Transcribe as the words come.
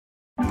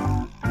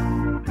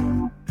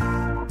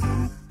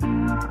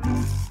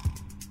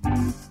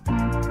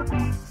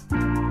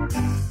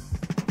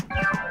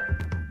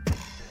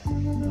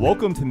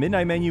Welcome to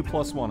Midnight Menu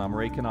Plus One. I'm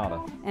Ray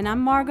Canada. And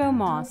I'm Margot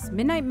Moss.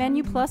 Midnight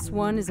Menu Plus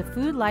One is a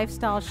food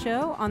lifestyle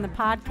show on the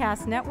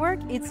podcast network,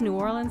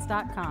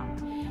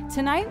 itsneworleans.com.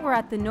 Tonight, we're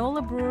at the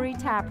NOLA Brewery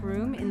Tap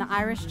Room in the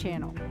Irish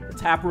Channel. The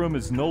Tap Room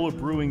is NOLA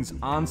Brewing's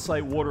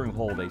on-site watering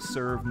hole. They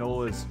serve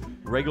NOLA's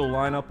regular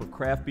lineup of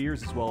craft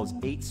beers as well as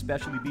 8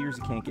 specialty beers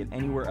you can't get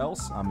anywhere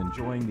else. I'm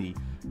enjoying the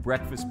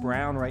Breakfast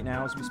Brown right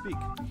now as we speak.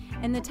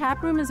 And the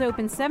Tap Room is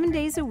open 7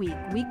 days a week,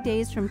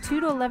 weekdays from 2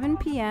 to 11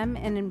 p.m.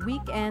 and in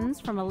weekends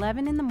from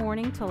 11 in the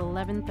morning till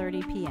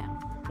 11:30 p.m.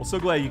 Well, so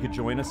glad you could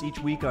join us. Each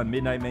week on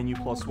Midnight Menu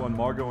Plus One,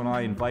 Margot and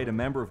I invite a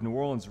member of New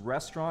Orleans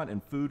restaurant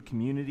and food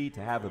community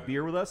to have a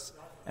beer with us,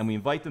 and we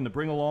invite them to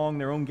bring along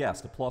their own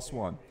guest, a plus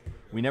one.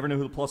 We never know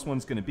who the plus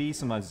one's going to be.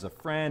 Sometimes it's a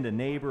friend, a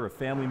neighbor, a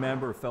family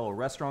member, a fellow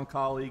restaurant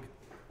colleague.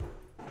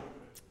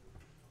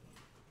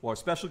 Well, our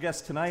special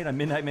guest tonight on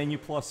Midnight Menu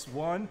Plus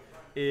One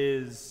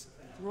is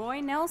Roy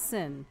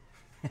Nelson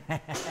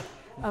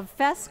of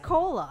Fest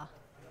Cola.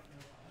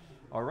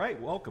 All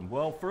right, welcome.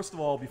 Well, first of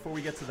all, before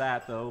we get to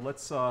that, though,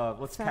 let's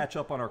catch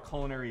up on our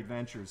culinary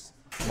adventures,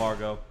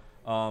 Margot.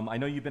 I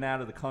know you've been out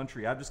of the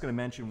country. I'm just going to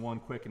mention one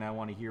quick, and I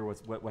want to hear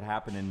what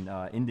happened in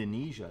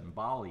Indonesia, in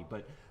Bali.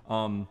 But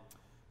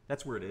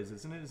that's where it is,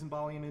 isn't it? Isn't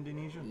Bali in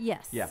Indonesia?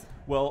 Yes. Yeah.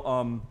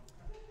 Well,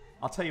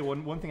 I'll tell you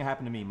one thing that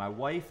happened to me. My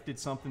wife did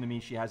something to me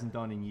she hasn't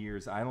done in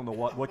years. I don't know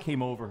what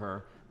came over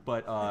her.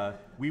 But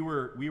we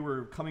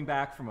were coming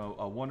back from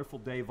a wonderful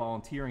day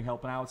volunteering,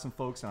 helping out with some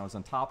folks, and I was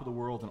on top of the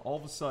world. And all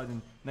of a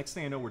sudden, next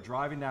thing I know, we're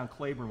driving down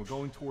Claiborne. We're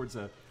going towards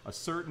a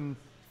certain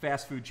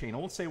fast food chain. I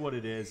won't say what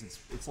it is.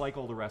 It's like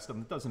all the rest of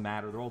them. It doesn't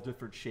matter. They're all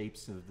different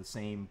shapes of the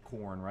same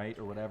corn, right,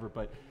 or whatever.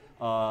 But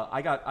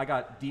I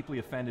got deeply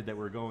offended that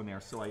we were going there.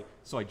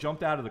 So I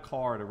jumped out of the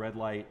car at a red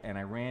light, and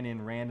I ran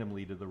in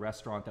randomly to the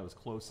restaurant that was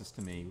closest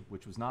to me,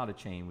 which was not a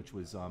chain, which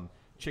was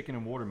Chicken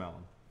and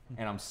Watermelon.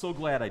 And I'm so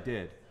glad I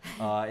did.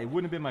 It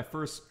wouldn't have been my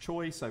first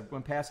choice. I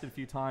went past it a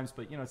few times,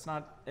 but it's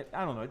not.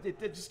 I don't know.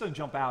 It just doesn't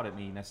jump out at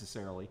me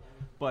necessarily.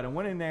 But I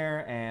went in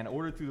there and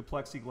ordered through the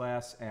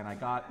plexiglass, and I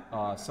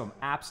got some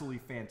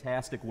absolutely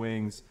fantastic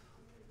wings,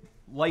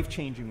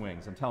 life-changing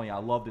wings. I'm telling you, I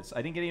loved it.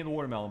 I didn't get any of the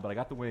watermelon, but I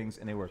got the wings,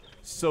 and they were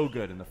so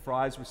good. And the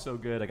fries were so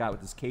good. I got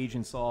with this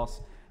Cajun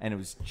sauce, and it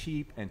was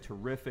cheap and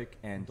terrific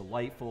and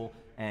delightful.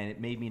 And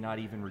it made me not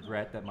even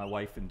regret that my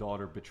wife and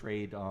daughter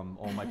betrayed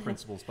all my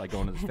principles by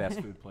going to this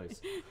fast food place.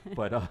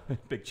 But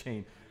big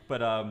chain.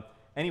 But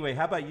anyway,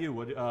 how about you?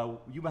 What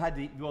you had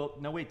to? Well,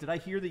 no, wait. Did I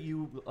hear that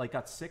you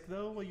got sick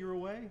though while you were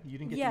away? You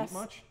didn't get to eat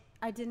much.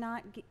 I did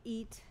not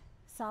eat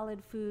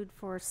solid food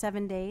for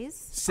 7 days.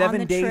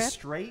 7 days trip.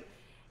 Straight?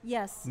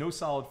 Yes. No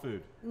solid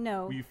food.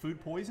 No. Were you food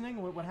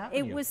poisoning? What happened?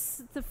 It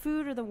was the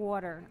food or the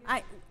water.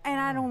 I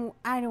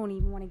don't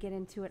even want to get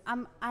into it.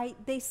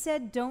 They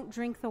said don't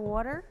drink the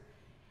water.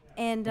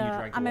 And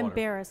I'm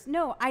embarrassed.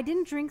 No, I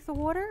didn't drink the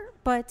water,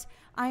 but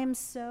I am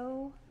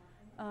so,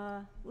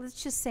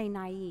 let's just say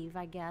naive,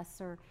 I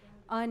guess, or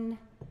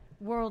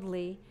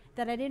unworldly,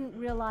 that I didn't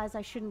realize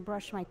I shouldn't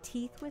brush my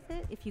teeth with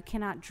it if you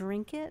cannot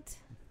drink it.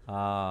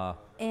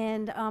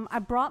 And I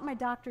brought my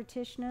Dr.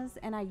 Tishna's,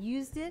 and I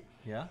used it.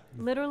 Yeah.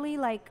 Literally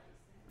like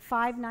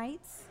 5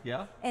 nights.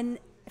 Yeah. And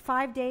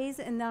 5 days,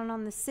 and then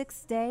on the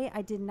 6th day,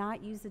 I did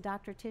not use the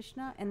Dr.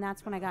 Tishna, and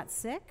that's when I got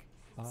sick.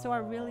 So I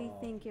really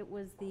think it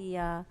was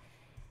the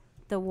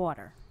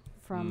water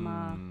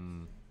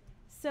from.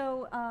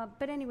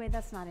 But anyway,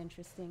 that's not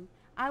interesting.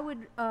 I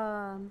would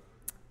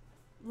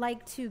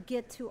like to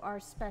get to our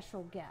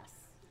special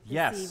guest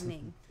this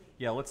evening.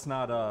 Yeah, let's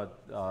not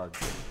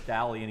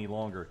dally any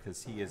longer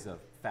because he is a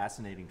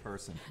fascinating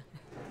person.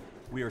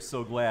 We are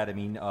so glad. I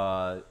mean,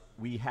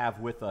 we have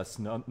with us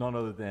none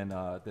other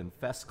than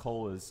Fest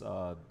Cola's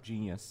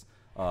genius.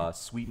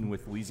 Sweetened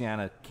with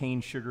Louisiana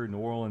cane sugar, New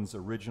Orleans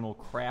original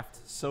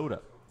craft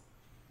soda.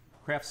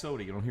 Craft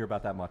soda, you don't hear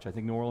about that much. I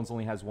think New Orleans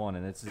only has one,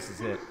 and this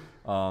is it.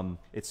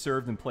 It's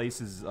served in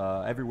places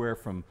everywhere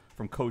from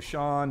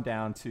Cochon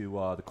down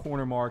to the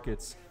corner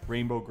markets,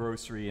 Rainbow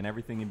Grocery, and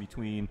everything in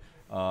between.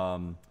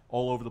 All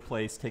over the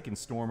place, taking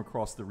storm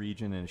across the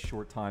region in a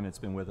short time it's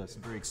been with us.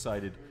 I'm very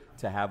excited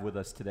to have with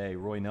us today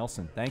Roy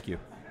Nelson. Thank you.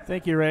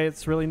 Thank you, Ray.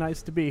 It's really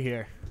nice to be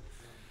here.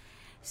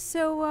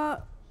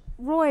 So,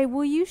 Roy,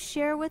 will you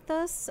share with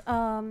us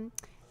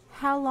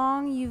how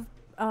long you've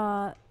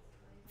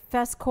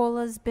Fest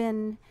Cola's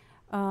been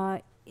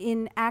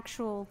in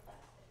actual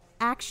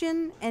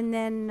action, and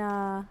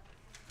then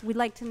we'd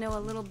like to know a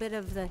little bit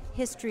of the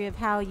history of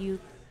how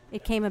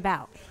it came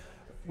about.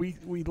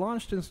 We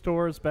launched in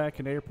stores back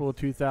in April of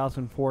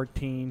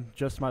 2014,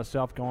 just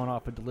myself going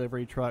off a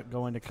delivery truck,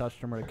 going to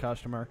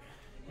customer,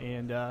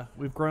 and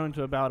we've grown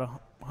to about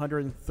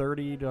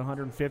 130 to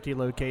 150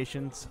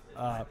 locations.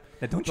 Now,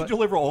 don't you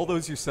deliver all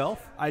those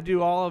yourself? I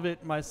do all of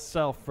it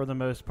myself for the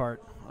most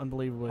part,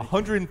 unbelievably.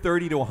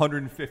 130 to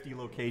 150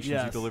 locations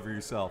yes. You deliver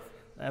yourself.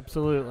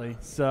 Absolutely.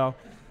 So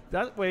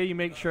that way you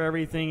make sure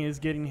everything is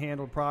getting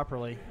handled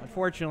properly.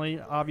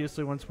 Unfortunately,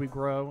 obviously, once we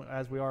grow,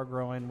 as we are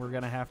growing, we're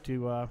going to have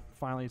to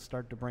finally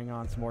start to bring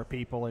on some more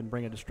people and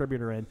bring a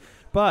distributor in.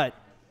 But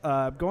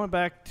going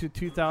back to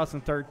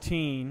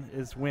 2013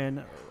 is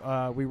when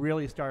we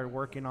really started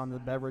working on the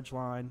beverage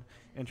line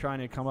and trying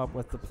to come up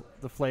with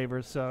the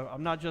flavors. So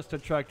I'm not just a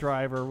truck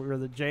driver. We're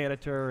the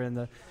janitor and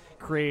the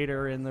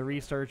creator and the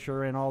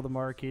researcher and all the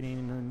marketing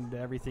and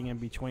everything in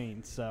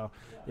between. So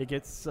it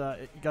gets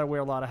you got to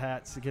wear a lot of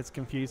hats. It gets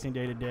confusing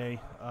day to day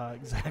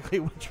exactly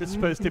what you're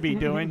supposed to be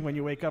doing when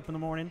you wake up in the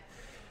morning.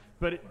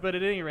 But at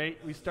any rate,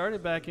 we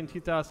started back in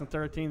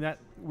 2013. That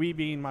we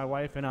being my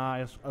wife and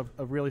I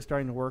of really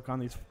starting to work on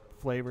these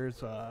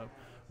flavors.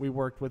 We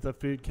worked with a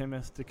food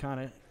chemist to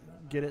kind of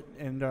get it,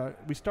 and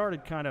we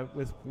started kind of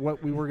with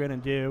what we were going to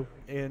do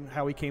and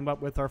how we came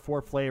up with our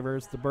 4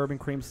 flavors: the bourbon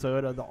cream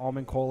soda, the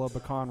almond cola,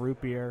 pecan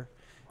root beer,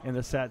 and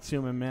the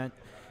Satsuma mint.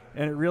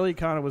 And it really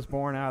kind of was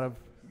born out of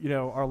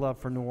our love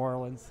for New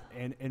Orleans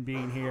and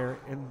being here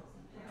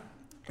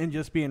and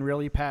just being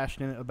really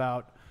passionate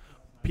about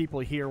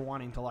people here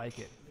wanting to like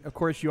it. Of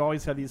course, you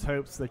always have these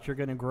hopes that you're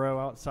going to grow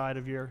outside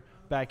of your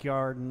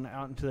backyard and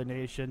out into the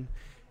nation.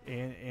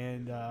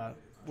 And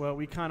well,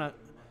 we kind of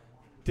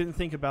didn't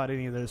think about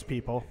any of those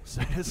people,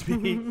 so to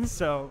speak.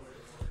 so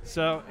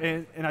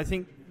and I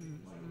think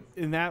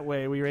in that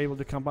way we were able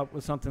to come up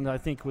with something that I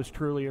think was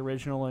truly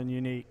original and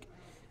unique.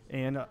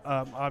 And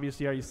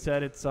obviously, as you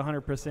said, it's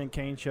 100%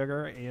 cane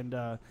sugar,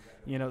 and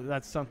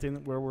that's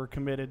something where we're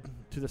committed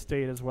to the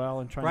state as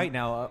well. And trying right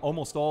now,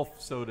 almost all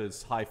soda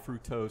is high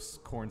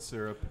fructose corn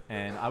syrup.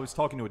 And I was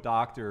talking to a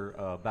doctor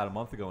about a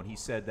month ago, and he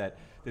said that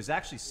there's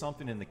actually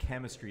something in the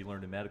chemistry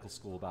learned in medical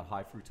school about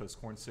high fructose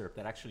corn syrup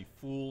that actually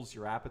fools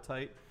your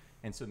appetite,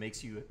 and so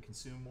makes you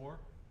consume more.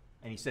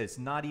 And he said it's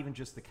not even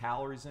just the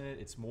calories in it;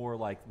 it's more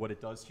like what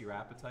it does to your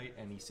appetite.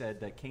 And he said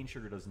that cane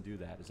sugar doesn't do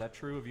that. Is that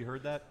true? Have you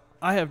heard that?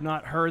 I have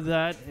not heard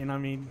that, and I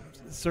mean,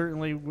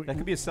 certainly... that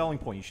could be a selling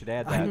point. You should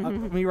add that.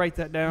 Let me write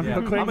that down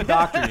real quick. I'm a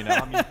doctor,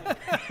 I mean,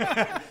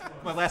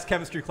 my last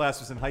chemistry class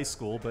was in high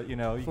school, but, you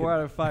 4 out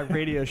of 5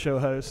 radio show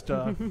host.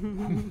 Now,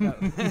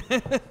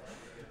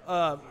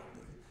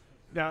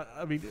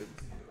 I mean,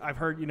 I've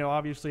heard,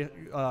 obviously,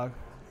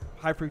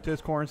 high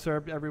fructose corn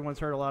syrup, everyone's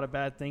heard a lot of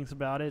bad things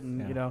about it,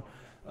 and,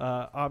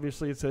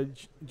 obviously, it's a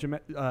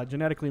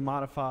genetically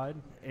modified.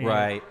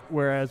 Right.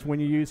 Whereas when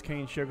you use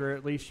cane sugar,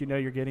 at least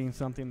you're getting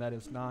something that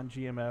is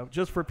non-GMO.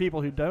 Just for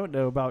people who don't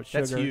know about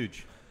sugar. That's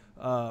huge.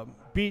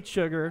 Beet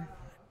sugar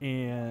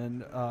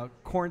and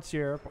corn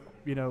syrup,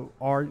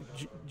 are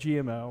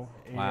GMO.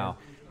 And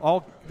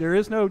wow. There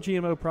is no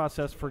GMO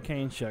process for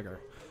cane sugar.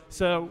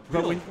 So,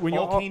 really? But when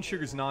all cane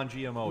sugar is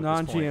non-GMO.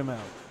 Non-GMO.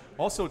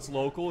 Also, it's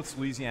local. It's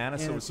Louisiana,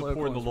 so it's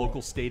supporting the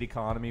local state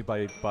economy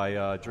by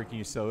drinking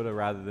your soda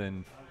rather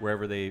than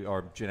wherever they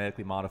are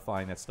genetically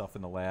modifying that stuff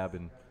in the lab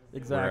and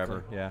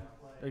wherever. Yeah,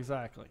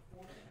 exactly.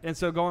 And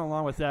so going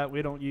along with that,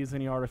 we don't use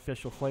any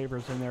artificial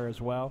flavors in there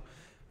as well,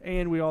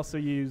 and we also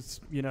use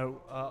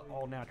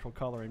all natural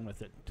coloring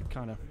with it to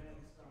kind of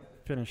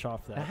finish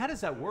off that. Now, how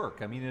does that work?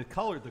 I mean, the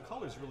color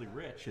is really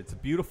rich. It's a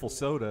beautiful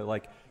soda.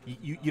 Like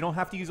you don't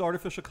have to use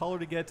artificial color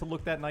to get to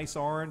look that nice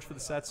orange for the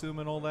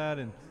Satsuma and all that.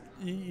 And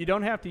you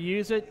don't have to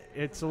use it.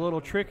 It's a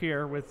little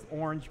trickier with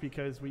orange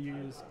because we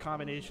use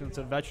combinations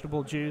of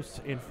vegetable juice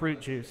and fruit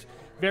juice,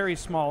 very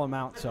small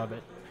amounts of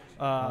it,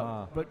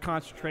 but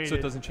concentrated. So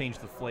it doesn't change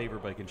the flavor,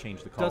 but it can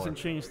change the color. Doesn't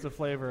change the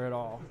flavor at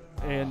all.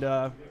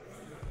 And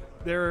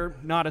they're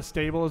not as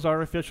stable as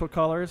artificial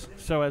colors,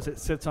 so as it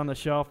sits on the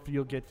shelf,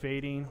 you'll get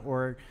fading,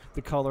 or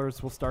the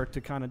colors will start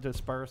to kind of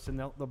disperse, and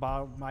the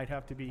bottle might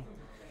have to be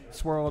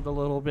swirled a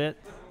little bit.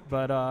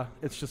 But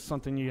it's just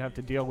something you have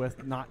to deal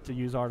with, not to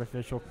use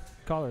artificial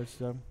colors.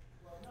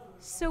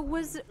 So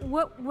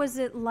what was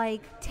it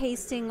like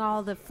tasting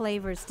all the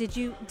flavors? Did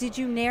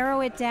you narrow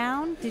it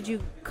down? Did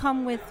you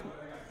come with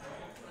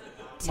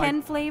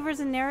 10 flavors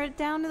and narrow it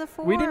down to the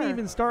 4? We didn't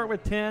even start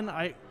with 10.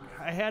 I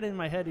had in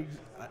my head,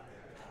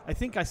 I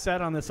think I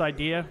sat on this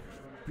idea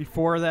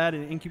before that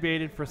and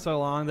incubated for so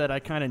long that I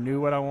kind of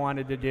knew what I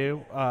wanted to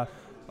do.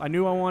 I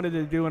knew I wanted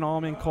to do an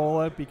almond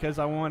cola because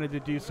I wanted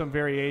to do some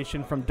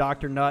variation from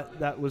Dr. Nut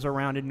that was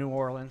around in New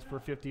Orleans for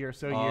 50 or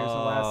so years in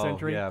the last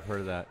century. Yeah, I've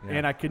heard of that. Yeah.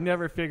 And I could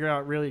never figure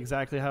out really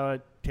exactly how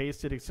it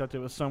tasted, except it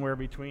was somewhere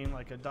between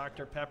like a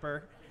Dr.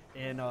 Pepper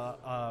and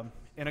a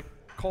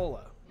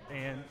cola,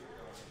 and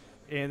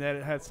that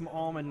it had some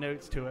almond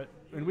notes to it.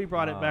 And we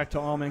brought it back to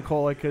almond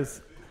cola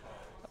because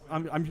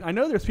I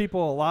know there's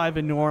people alive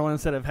in New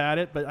Orleans that have had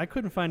it, but I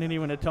couldn't find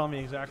anyone to tell me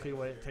exactly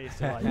what it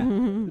tasted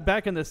like.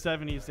 Back in the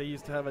 70s, they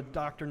used to have a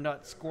Dr.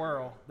 Nut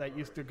squirrel that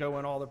used to go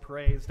in all the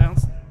parades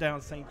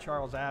down St.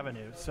 Charles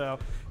Avenue. So,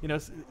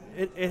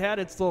 it had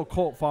its little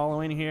cult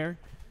following here.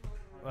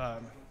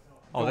 Going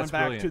that's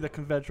back brilliant. to the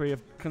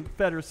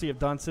Confederacy of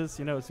Dunces,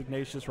 it's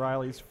Ignatius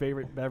Riley's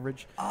favorite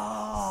beverage.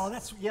 Oh,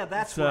 that's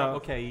so, right.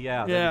 Okay,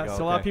 yeah. Yeah, there you go.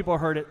 So a lot of people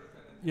heard it,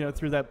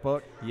 through that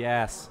book.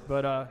 Yes.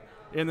 But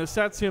and the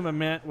Satsuma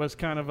mint was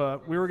kind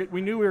of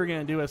we knew we were going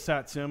to do a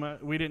Satsuma.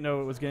 We didn't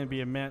know it was going to be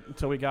a mint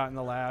until we got in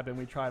the lab and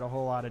we tried a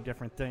whole lot of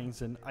different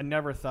things. And I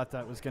never thought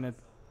that was going to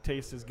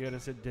taste as good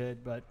as it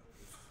did. But,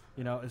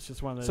 it's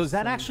just one of those So is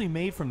that things. actually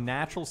made from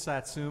natural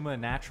Satsuma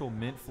and natural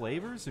mint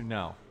flavors or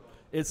no?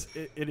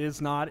 It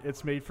is not.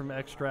 It's made from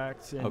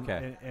extracts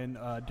and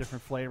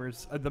different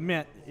flavors. The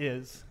mint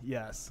is,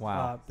 yes.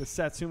 Wow. The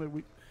Satsuma,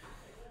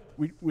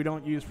 we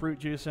don't use fruit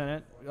juice in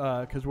it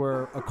because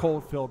we're a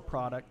cold-filled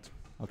product.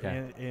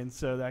 Okay. And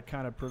so that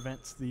kind of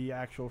prevents the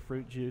actual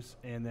fruit juice.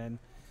 And then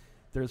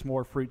there's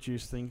more fruit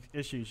juice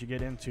issues you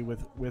get into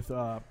with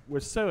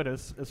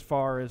sodas as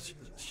far as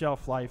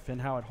shelf life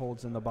and how it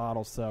holds in the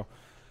bottle. So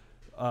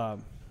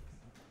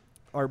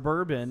our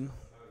bourbon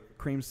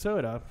cream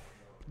soda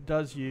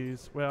does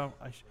use, well,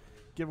 I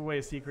give away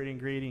a secret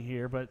ingredient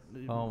here, but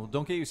oh,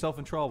 don't get yourself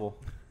in trouble.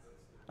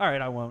 All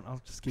right, I won't.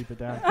 I'll just keep it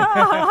down.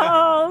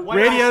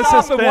 Radio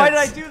suspense. Why did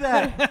I do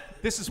that?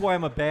 This is why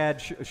I'm a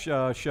bad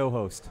show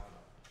host.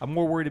 I'm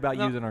more worried about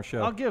you than our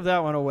show. I'll give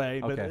that one away,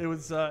 but Okay. it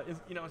was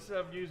instead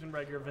of using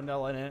regular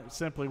vanilla in it,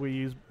 simply we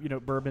use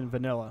bourbon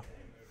vanilla,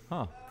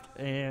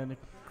 and it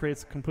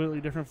creates a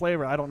completely different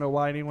flavor. I don't know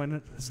why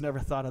anyone has never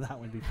thought of that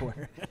one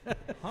before.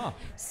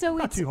 So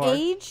Not it's too hard.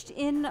 aged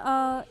in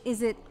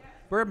is it?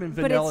 Bourbon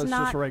But vanilla it's is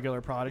not- just a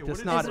regular product. Yeah, It's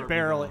what is not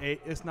bourbon vanilla?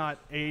 it's not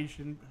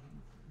aged in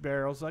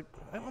barrels. Like,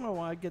 I don't know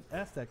why I get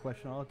asked that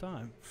question all the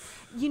time.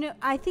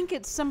 I think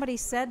it's somebody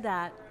said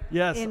that.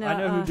 Yes, In I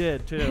know who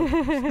did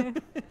too.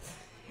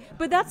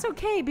 But that's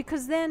okay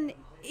because then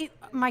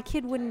my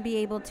kid wouldn't be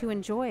able to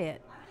enjoy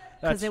it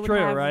That's because it would true,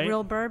 have right?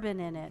 real bourbon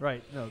in it.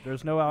 Right. No,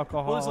 there's no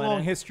alcohol. Well, there's a in long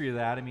it. history of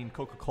that. I mean,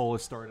 Coca-Cola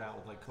started out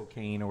with like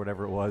cocaine or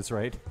whatever it was,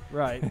 right?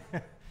 Right.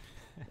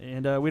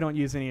 And we don't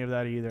use any of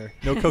that either.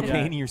 No cocaine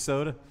Yeah. in your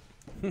soda?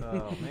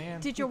 Oh,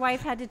 man. Did your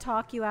wife had to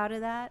talk you out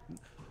of that?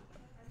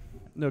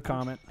 No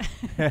comment.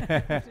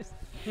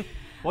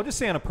 Well, I'll just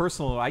say on a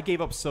personal note, I gave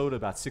up soda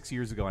about 6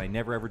 years ago, and I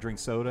never ever drink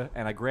soda.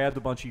 And I grabbed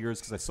a bunch of yours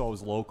because I saw it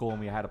was local, and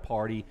we had a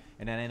party.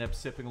 And then I ended up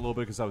sipping a little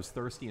bit because I was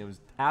thirsty, and it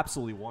was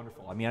absolutely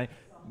wonderful. I mean,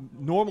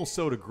 normal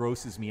soda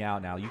grosses me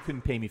out now. You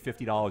couldn't pay me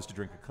 $50 to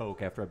drink a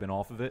Coke after I've been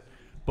off of it.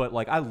 But,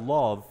 like, I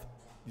love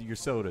your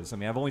sodas. I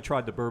mean, I've only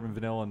tried the bourbon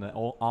vanilla and the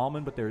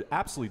almond, but they're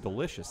absolutely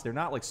delicious. They're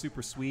not, like,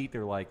 super sweet.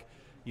 They're, like,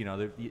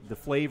 the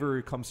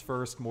flavor comes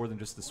first more than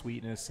just the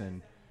sweetness,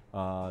 and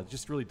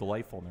just really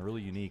delightful, and they're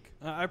really unique.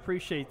 I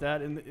appreciate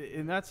that,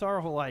 and that's our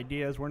whole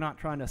idea. Is we're not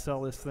trying to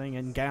sell this thing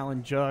in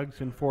gallon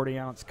jugs and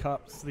 40-ounce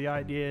cups. The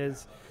idea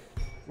is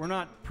we're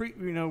not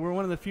we're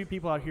one of the few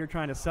people out here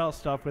trying to sell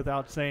stuff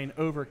without saying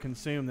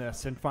overconsume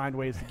this and find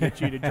ways to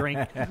get you to drink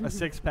a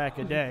 6-pack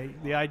a day.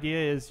 The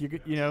idea is you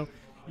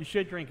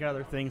should drink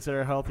other things that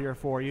are healthier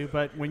for you,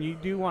 but when you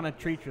do want to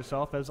treat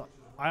yourself, as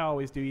I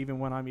always do, even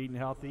when I'm eating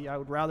healthy, I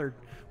would rather,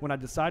 when I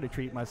decide to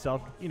treat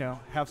myself,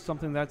 have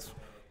something that's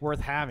worth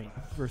having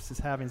versus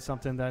having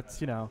something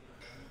that's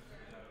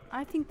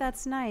I think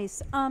that's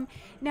nice.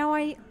 Now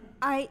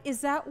I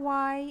is that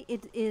why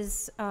it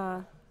is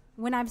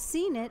when I've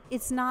seen it,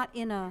 it's not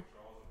in a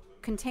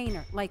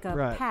container like a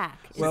Right. pack.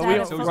 Is well,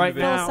 that we a right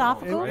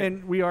philosophical? now,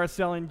 and we are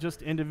selling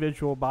just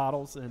individual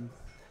bottles, and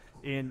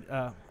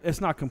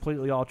it's not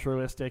completely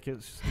altruistic.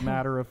 It's just a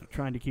matter of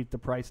trying to keep the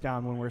price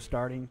down when we're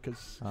starting,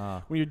 because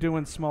when you're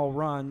doing small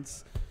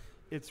runs,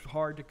 it's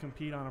hard to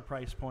compete on a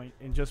price point,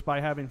 and just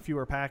by having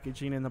fewer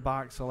packaging in the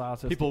box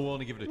allows us People are willing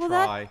to give it a Well,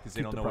 try because they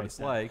keep don't the know what price it's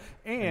down. like,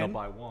 and they'll And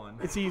buy one.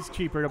 it's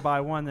cheaper to buy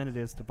one than it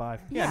is to buy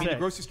Yeah, I mean, the six.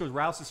 grocery store,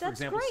 Rouse's, for That's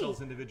example, great.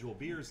 sells individual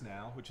beers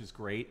now, which is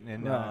great.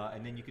 And Right.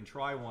 and then you can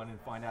try one and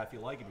find out if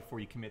you like it before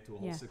you commit to a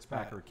whole Yeah.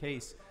 6-pack or a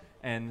case.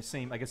 And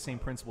same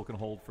principle can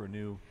hold for a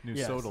new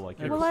Yes. soda like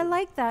And yours. Well, I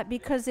like that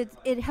because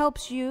it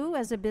helps you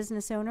as a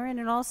business owner, and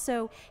it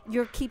also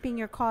you're keeping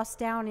your costs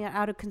down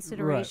out of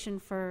consideration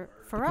for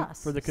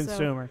us for the So,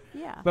 consumer.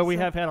 yeah, But we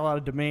so- have had a lot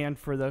of demand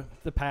for the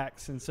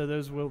packs, and so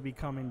those will be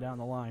coming down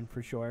the line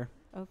for sure.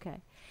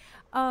 Okay.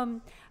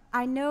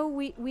 I know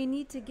we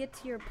need to get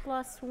to your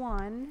plus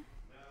one.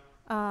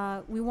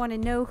 We want to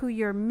know who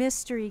your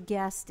mystery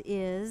guest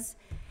is.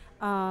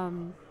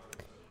 And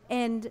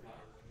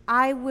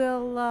I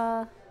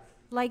will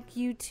like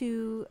you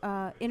to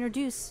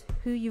introduce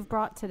who you've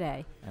brought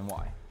today. And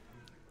why?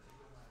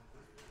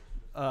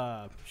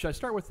 Should I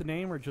start with the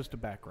name or just a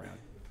background?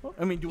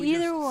 I mean, do we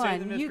Either just say one.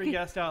 the You mystery could-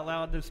 guest out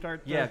loud to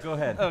start? Yeah, go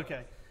ahead.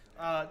 Okay.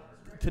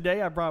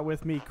 Today I brought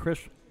with me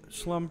Chris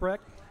Schlumbrecht.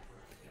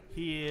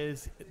 He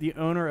is the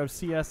owner of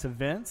CS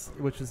Events,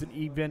 which is an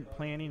event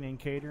planning and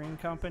catering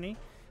company.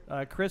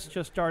 Chris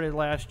just started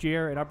last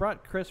year, and I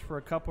brought Chris for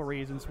a couple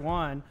reasons.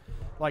 One,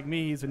 like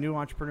me, he's a new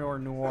entrepreneur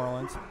in New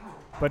Orleans,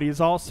 but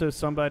he's also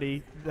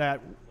somebody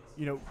that,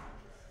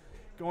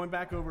 going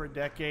back over a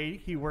decade,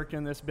 he worked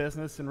in this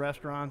business in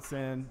restaurants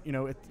and,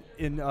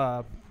 in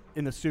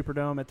the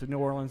Superdome at the New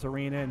Orleans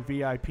Arena and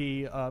VIP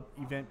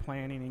event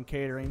planning and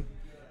catering.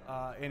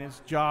 And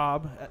his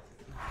job,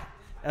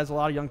 as a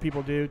lot of young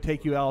people do,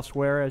 take you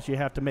elsewhere as you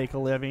have to make a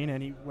living.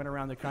 And he went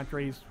around the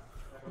country. He's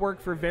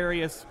worked for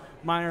various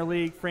minor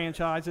league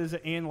franchises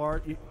and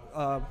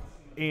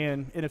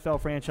and NFL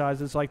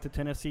franchises like the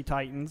Tennessee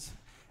Titans.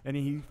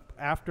 And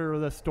after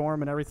the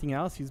storm and everything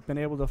else, he's been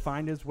able to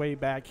find his way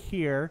back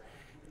here.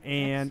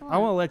 And I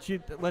want to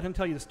let him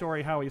tell you the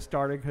story how he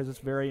started, because it's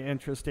very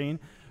interesting.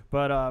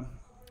 But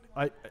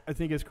I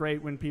think it's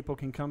great when people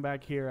can come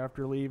back here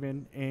after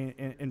leaving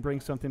and bring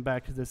something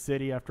back to the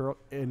city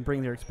and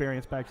bring their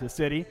experience back to the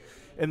city.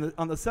 And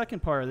on the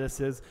second part of this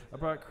is I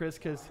brought Chris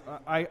because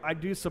I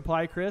do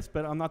supply Chris,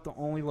 but I'm not the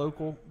only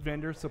local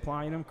vendor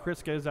supplying him.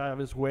 Chris goes out of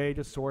his way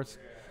to source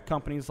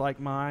companies like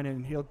mine,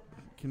 and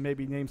can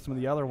maybe name some of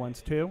the other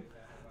ones too.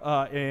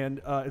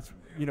 It's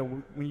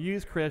when you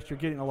use Chris, you're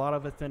getting a lot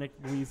of authentic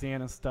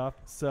Louisiana stuff.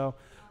 So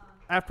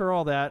after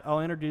all that,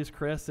 I'll introduce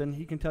Chris, and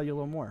he can tell you a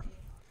little more.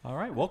 All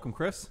right, welcome,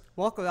 Chris.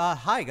 Welcome.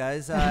 Hi,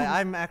 guys.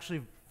 I'm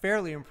actually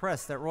fairly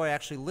impressed that Roy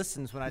actually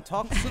listens when I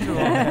talk to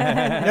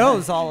him.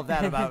 Knows all of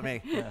that about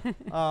me.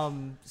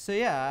 I'm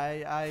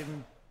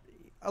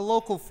a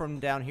local from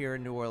down here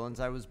in New Orleans.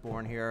 I was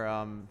born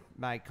here.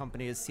 My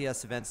company is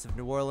CS Events of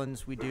New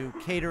Orleans. We do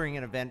catering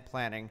and event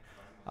planning.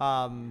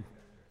 A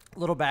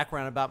little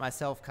background about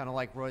myself, kind of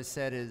like Roy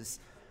said,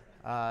 is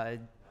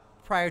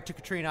prior to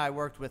Katrina, I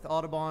worked with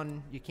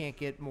Audubon. You can't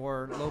get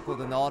more local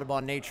than the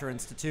Audubon Nature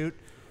Institute.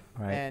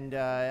 Right. And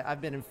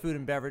I've been in food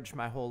and beverage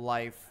my whole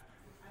life.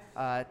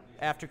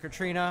 After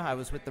Katrina, I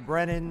was with the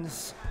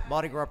Brennans,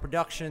 Mardi Gras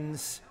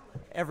Productions.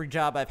 Every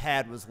job I've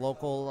had was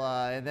local.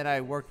 And then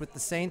I worked with the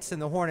Saints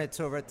and the Hornets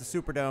over at the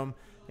Superdome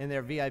in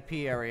their VIP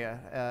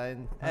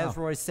area. As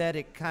Roy said,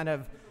 it kind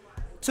of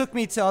took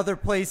me to other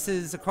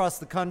places across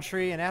the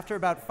country. And after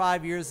about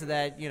 5 years of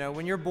that,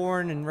 when you're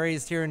born and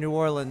raised here in New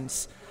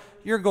Orleans,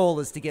 your goal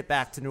is to get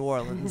back to New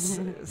Orleans.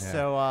 Yeah.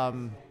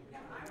 So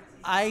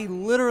I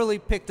literally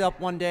picked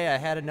up one day. I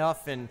had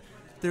enough and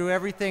threw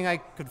everything I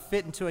could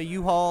fit into a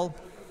U-Haul,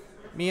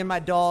 me and my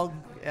dog,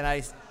 and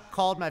I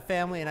called my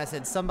family and I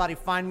said, somebody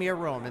find me a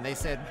room. And they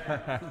said,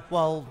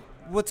 well,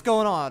 what's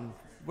going on?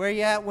 Where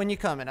you at when you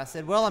coming? I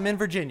said, well, I'm in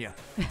Virginia.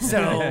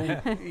 So,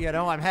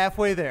 I'm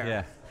halfway there.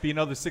 Yeah, be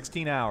another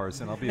 16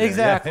 hours and I'll be there.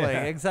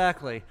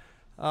 Exactly.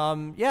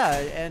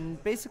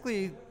 And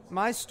basically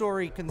my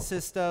story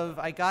consists of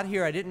I got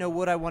here, I didn't know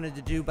what I wanted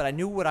to do, but I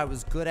knew what I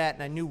was good at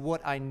and I knew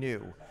what I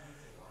knew.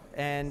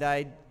 And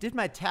I did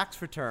my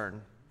tax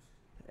return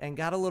and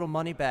got a little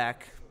money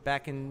back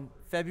in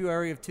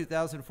February of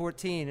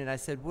 2014. And I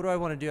said, what do I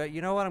want to do?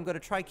 You know what? I'm going to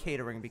try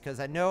catering because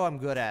I know I'm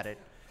good at it.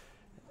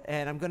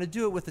 And I'm going to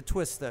do it with a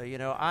twist,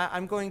 though.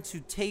 I'm going to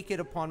take it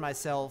upon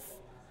myself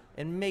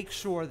and make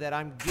sure that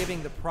I'm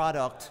giving the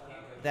product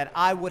that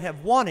I would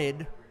have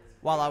wanted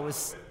while I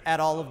was at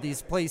all of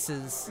these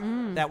places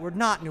that were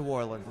not New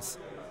Orleans.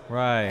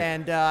 Right.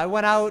 And I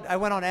went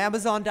on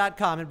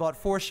Amazon.com and bought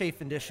 4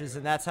 chafing dishes,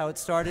 and that's how it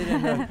started,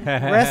 and the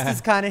rest is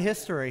kind of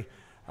history.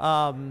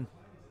 You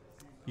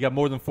got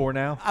more than 4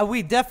 now?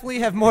 We definitely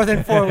have more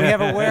than 4. We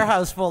have a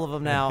warehouse full of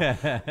them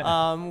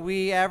now.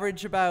 We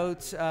average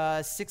about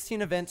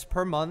 16 events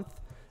per month,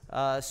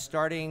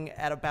 starting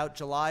at about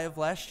July of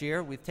last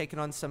year. We've taken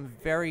on some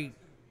very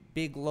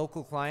big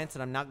local clients,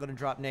 and I'm not going to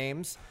drop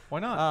names.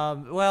 Why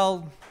not?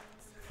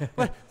 The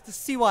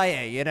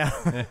CYA,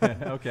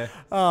 Okay.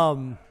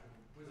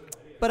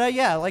 But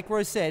like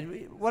Roy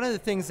said, one of the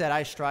things that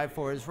I strive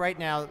for is right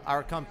now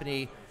our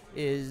company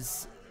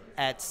is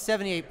at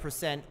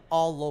 78%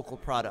 all local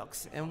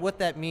products. And what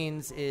that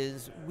means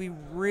is we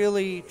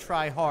really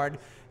try hard,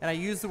 and I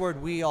use the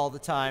word we all the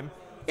time.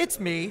 It's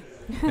me,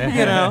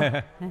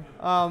 I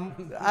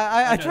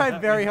tried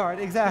very hard,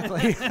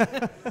 exactly.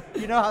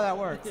 You know how that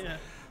works. Yeah.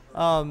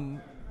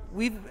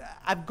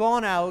 I've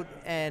gone out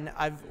and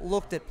I've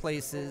looked at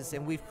places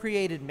and we've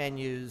created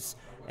menus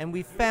and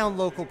we've found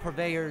local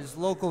purveyors,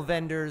 local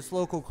vendors,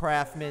 local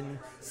craftsmen,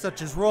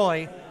 such as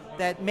Roy,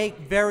 that make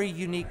very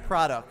unique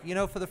product.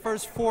 For the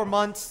first 4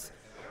 months,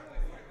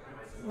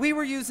 we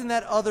were using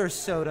that other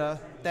soda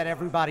that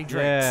everybody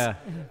drinks.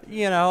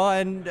 Yeah.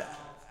 And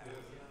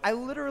I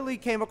literally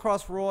came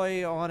across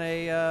Roy on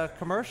a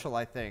commercial,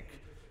 I think.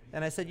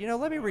 And I said,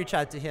 let me reach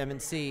out to him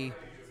and see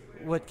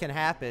what can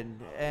happen.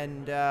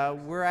 And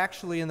we're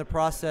actually in the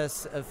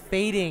process of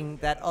fading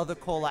that other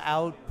cola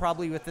out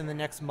probably within the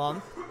next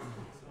month.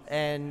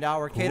 And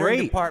our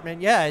catering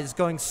department, is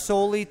going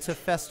solely to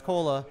Fest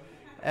Cola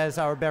as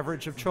our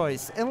beverage of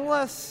choice,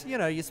 unless,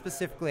 you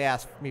specifically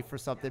ask me for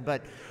something.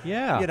 But,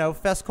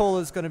 Fest Cola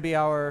is going to be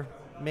our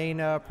main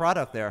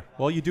product there.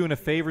 Well, you're doing a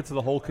favor to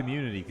the whole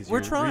community because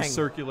you're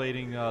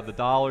recirculating the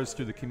dollars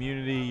through the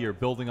community. You're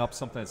building up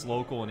something that's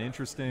local and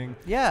interesting.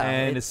 Yeah.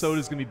 And the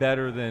soda's going to be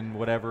better than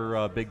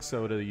whatever big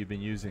soda you've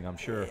been using, I'm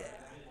sure.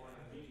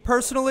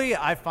 Personally,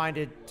 I find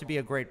it to be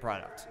a great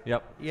product.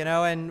 Yep.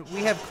 And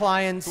we have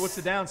clients. So what's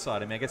the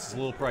downside? I guess it's a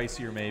little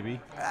pricier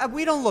maybe.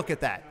 We don't look at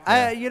that.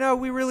 Yeah.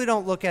 We really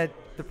don't look at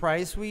the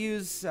price. We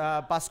use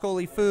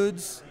Boscoli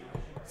Foods,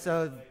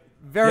 so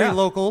very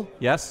local.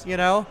 Yes.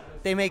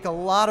 They make a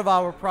lot of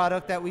our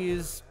product that we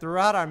use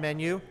throughout our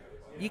menu.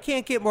 You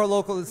can't get more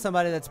local than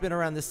somebody that's been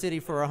around the city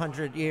for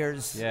 100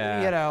 years.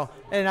 Yeah.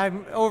 And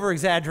I'm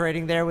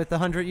over-exaggerating there with the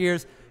 100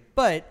 years,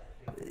 but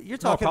you're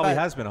talking about... it probably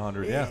has been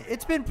 100, yeah.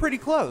 It's been pretty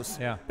close.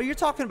 Yeah. But you're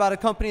talking about a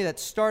company that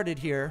started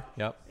here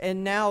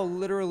and now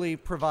literally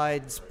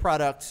provides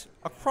product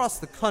across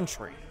the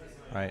country.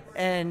 Right.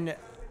 And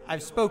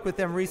I've spoke with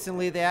them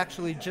recently. They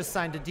actually just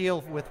signed a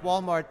deal with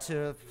Walmart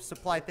to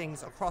supply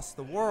things across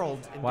the world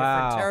in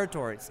different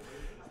territories.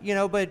 You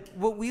know, but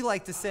what we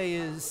like to say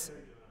is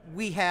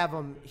we have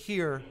them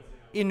here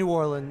in New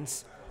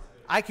Orleans.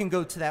 I can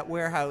go to that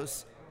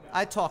warehouse.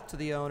 I talk to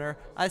the owner.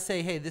 I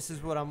say, hey, this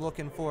is what I'm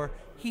looking for.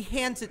 He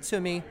hands it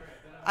to me.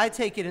 I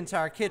take it into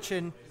our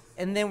kitchen,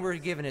 and then we're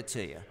giving it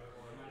to you.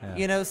 Yeah.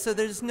 You know, so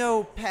there's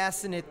no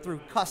passing it through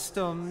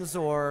customs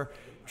or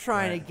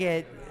trying to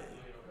get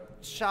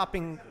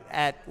shopping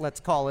at,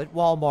 let's call it,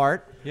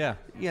 Walmart. Yeah.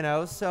 You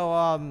know,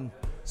 so...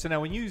 So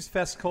now, when you use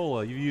Fest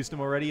Cola, you've used them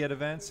already at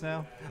events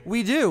now?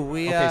 We do.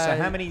 Okay, so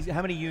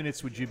how many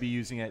units would you be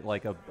using at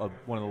like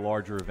one of the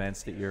larger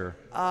events that you're...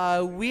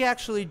 We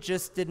actually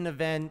just did an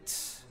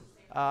event.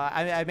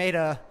 I made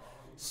a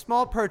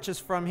small purchase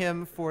from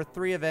him for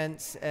 3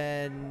 events,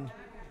 and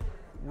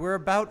we're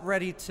about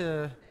ready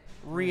to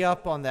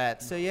re-up on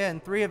that. So yeah, in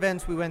 3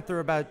 events, we went through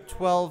about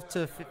 12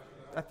 to,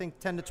 I think,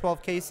 10 to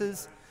 12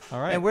 cases.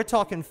 All right. And we're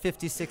talking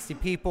 50, 60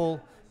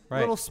 people,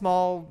 little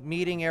small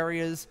meeting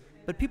areas,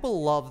 but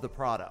people love the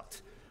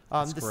product.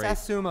 The great.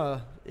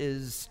 Satsuma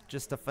is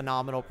just a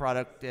phenomenal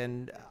product,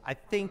 and I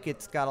think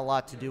it's got a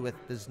lot to do with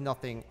there's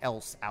nothing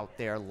else out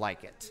there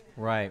like it.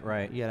 Right,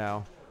 right. You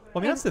know? Well, I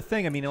mean, that's the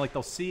thing. I mean, like,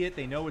 they'll see it.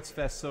 They know it's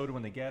Fest Soda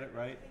when they get it,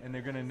 right? And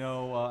they're going to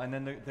know, and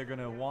then they're going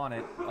to want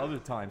it other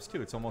times,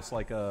 too. It's almost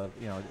like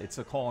it's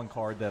a calling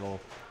card that'll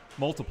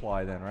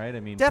multiply then, right? I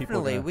mean,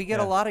 definitely. We get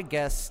a lot of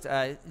guests,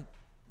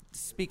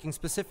 speaking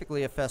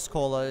specifically of Fest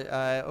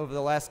Cola, over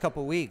the last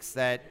couple of weeks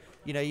that,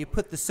 you know, you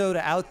put the soda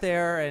out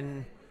there,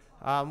 and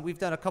we've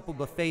done a couple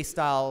buffet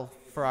style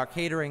for our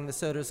catering. The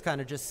soda's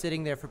kind of just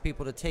sitting there for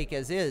people to take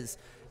as is.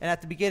 And at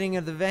the beginning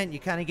of the event, you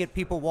kind of get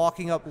people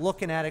walking up,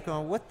 looking at it,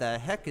 going, what the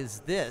heck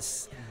is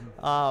this?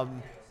 Mm-hmm.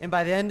 And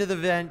by the end of the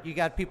event, you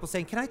got people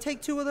saying, can I take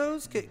 2 of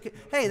those?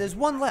 Hey, there's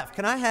 1 left.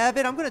 Can I have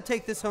it? I'm going to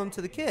take this home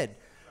to the kid.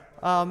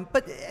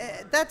 But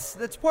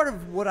that's part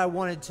of what I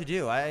wanted to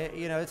do.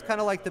 It's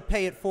kind of like the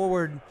pay it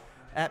forward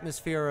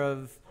atmosphere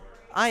of,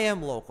 I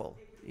am local.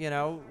 You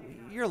know,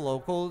 you're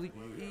local.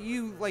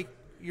 You, like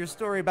your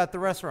story about the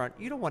restaurant,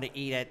 you don't want to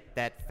eat at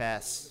that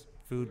fast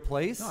food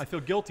place. No, I feel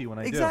guilty when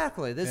I do.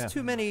 Exactly. There's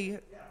too many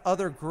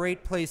other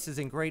great places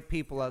and great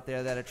people out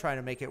there that are trying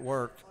to make it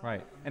work.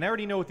 Right. And I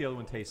already know what the other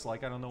one tastes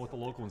like. I don't know what the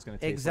local one's going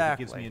to taste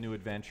exactly. like. It gives me a new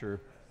adventure.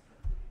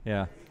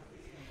 Yeah.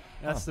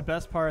 That's the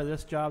best part of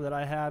this job that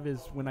I have is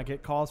when I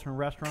get calls from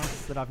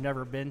restaurants that I've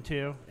never been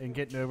to and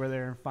getting over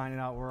there and finding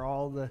out where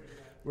all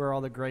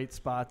the great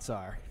spots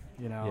are.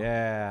 You know.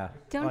 Yeah.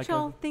 Don't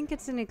y'all think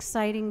it's an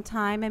exciting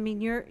time? I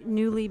mean, you're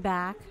newly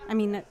back. I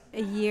mean,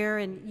 a year,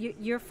 and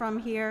you're from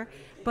here.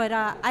 But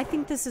I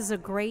think this is a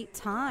great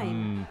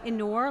time in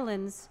New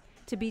Orleans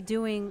to be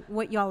doing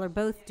what y'all are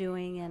both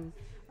doing.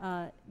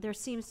 And there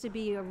seems to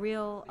be a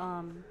real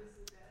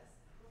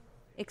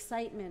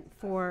excitement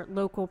for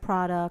local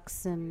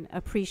products and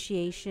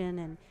appreciation,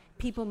 and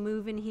people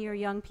moving here,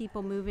 young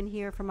people moving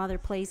here from other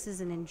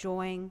places and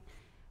enjoying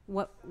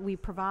what we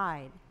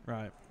provide.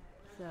 Right.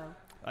 So.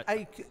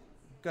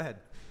 Go ahead.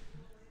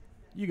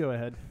 You go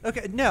ahead.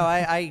 Okay. No,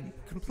 I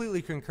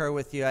completely concur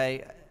with you.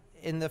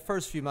 In the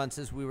first few months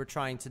as we were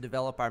trying to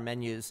develop our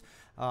menus,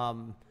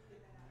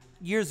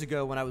 years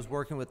ago when I was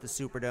working with the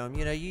Superdome,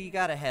 you know, you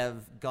got to have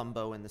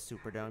gumbo in the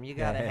Superdome. You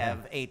got to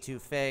have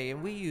etouffee,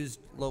 and we used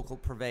local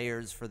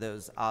purveyors for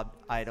those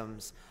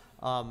items.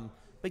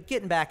 But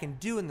getting back and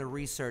doing the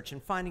research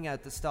and finding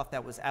out the stuff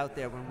that was out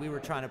there when we were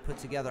trying to put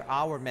together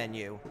our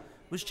menu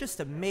was just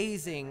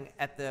amazing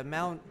at the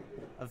amount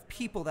of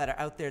people that are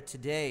out there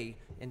today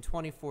in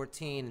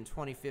 2014 and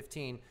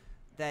 2015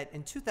 that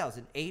in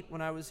 2008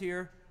 when I was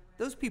here,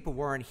 those people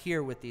weren't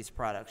here with these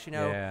products. You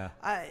know,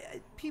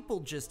 people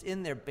just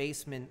in their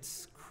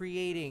basements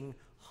creating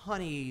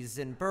honeys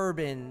and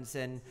bourbons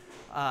and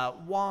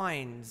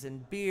wines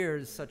and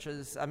beers such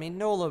as, I mean,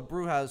 NOLA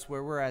Brewhouse,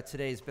 where we're at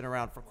today, has been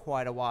around for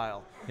quite a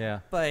while. Yeah.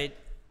 But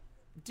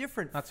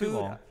different not food. Too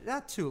long.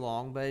 Not too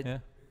long, but,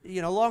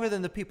 you know, longer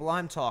than the people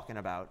I'm talking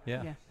about.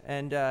 Yeah.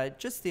 And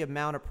just the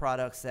amount of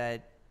products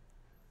that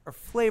are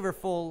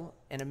flavorful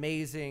and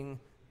amazing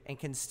and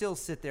can still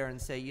sit there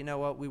and say, you know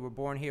what, we were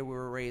born here, we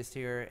were raised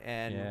here,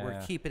 and we're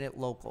keeping it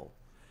local.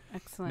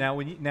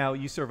 Excellent. Now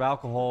you serve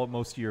alcohol at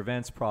most of your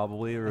events,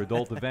 probably, or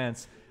adult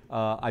events.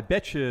 I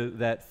bet you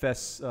that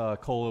Fest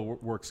Cola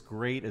works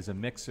great as a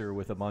mixer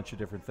with a bunch of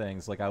different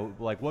things. Like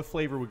what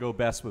flavor would go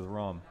best with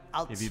rum?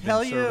 I'll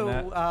tell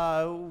you,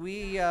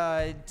 we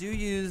do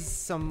use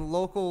some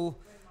local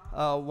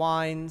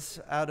wines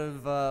out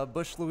of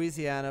Bush,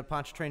 Louisiana,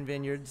 Pontchartrain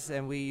Vineyards,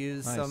 and we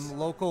use some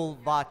local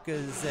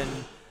vodkas and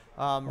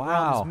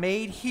rums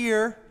made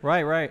here.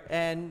 Right.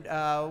 And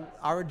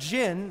our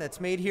gin that's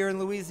made here in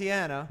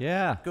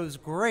Louisiana goes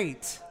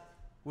great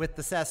with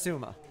the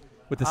Satsuma.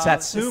 With the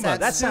Satsuma.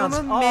 That sounds,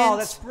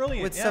 that's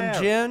brilliant. With some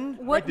gin.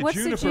 What's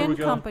the gin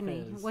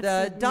company? What's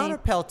the Donna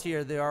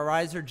Peltier, the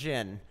Ariser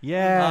Gin.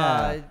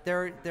 Yeah.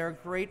 They're a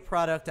great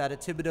product out of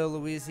Thibodaux,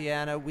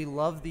 Louisiana. We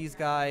love these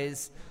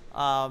guys.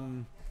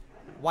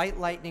 White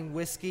Lightning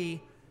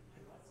whiskey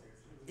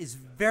is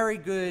very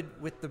good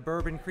with the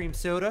bourbon cream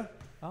soda.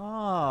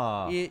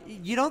 Ah.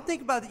 You don't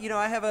think about it.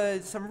 I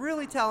have some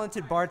really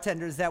talented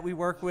bartenders that we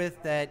work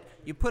with that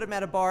you put them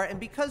at a bar, and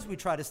because we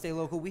try to stay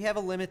local, we have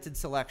a limited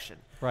selection.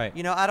 Right.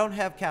 I don't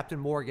have Captain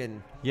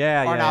Morgan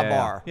on our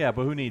bar. Yeah,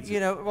 but who needs it?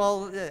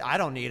 Well, I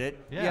don't need it,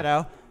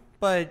 Yeah.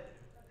 But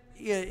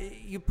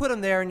you put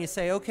them there and you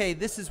say, okay,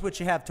 this is what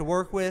you have to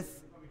work with.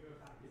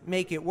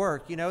 Make it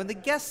work, and the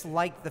guests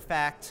like the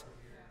fact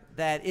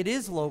that it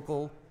is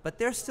local, but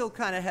they're still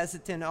kind of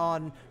hesitant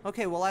on,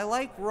 okay, well, I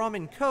like rum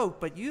and Coke,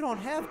 but you don't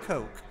have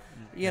Coke,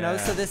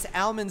 so this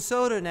almond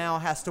soda now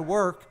has to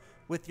work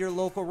with your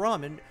local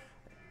rum, and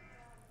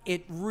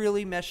it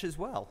really meshes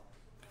well.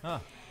 Huh.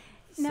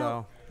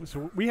 No.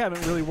 So we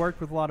haven't really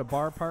worked with a lot of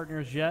bar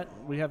partners yet.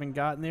 We haven't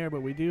gotten there,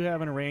 but we do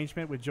have an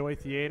arrangement with Joy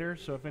Theater.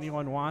 So if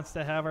anyone wants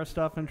to have our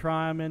stuff and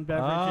try them in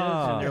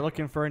beverages, and they're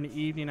looking for an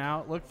evening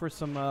out, look for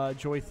some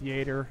Joy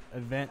Theater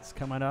events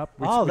coming up.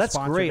 That's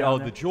great.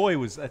 The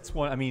Joy that's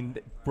one. I mean,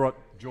 brought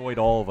joy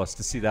to all of us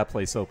to see that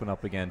place open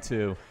up again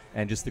too,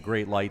 and just the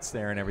great lights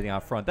there and everything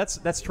out front.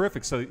 That's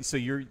terrific. So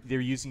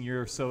they're using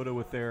your soda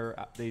with their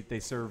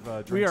they serve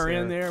drinks. We are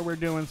there. in there. We're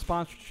doing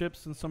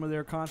sponsorships in some of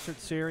their concert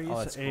series,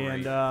 that's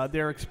and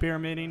they're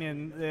experimenting,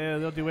 and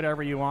they'll do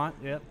whatever you want.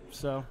 Yep.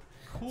 So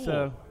cool.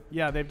 So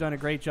yeah, they've done a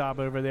great job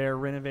over there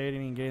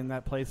renovating and getting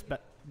that place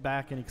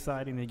back and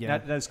exciting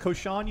again. Does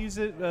Koshan use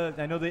it?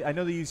 I know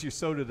they use your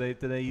soda. Do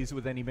they use it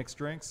with any mixed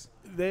drinks?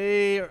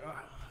 They,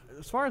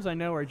 as far as I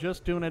know, are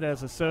just doing it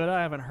as a soda.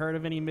 I haven't heard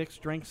of any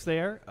mixed drinks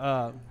there.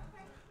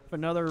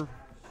 Another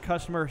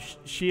customer,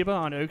 Shiba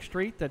on Oak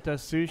Street, that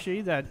does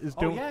sushi, that is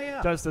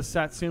does the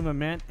Satsuma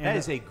Mint. That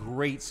is a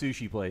great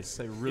sushi place.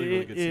 A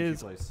really good sushi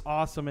place. It is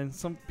awesome, and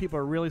some people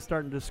are really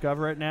starting to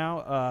discover it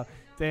now.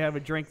 They have a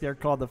drink there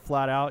called the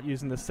Flat Out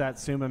using the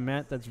Satsuma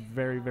Mint. That's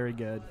very, very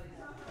good.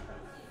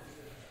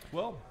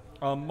 Well,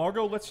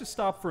 Margot, let's just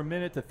stop for a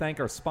minute to thank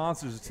our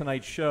sponsors of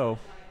tonight's show.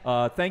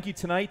 Thank you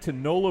tonight to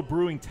NOLA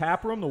Brewing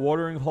Taproom, the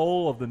watering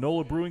hole of the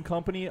NOLA Brewing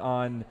Company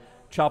on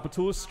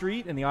Chapatula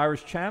Street in the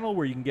Irish Channel,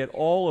 where you can get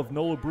all of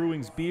NOLA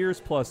Brewing's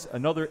beers plus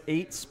another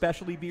 8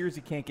 specialty beers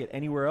you can't get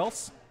anywhere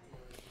else.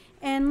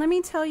 And let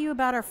me tell you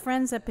about our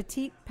friends at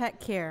Petite Pet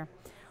Care.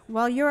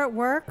 While you're at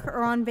work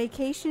or on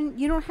vacation,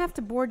 you don't have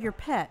to board your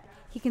pet.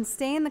 He can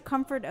stay in the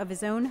comfort of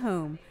his own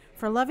home.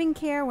 For loving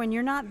care when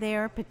you're not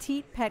there,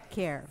 Petite Pet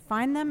Care.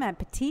 Find them at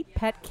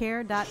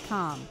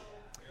petitepetcare.com.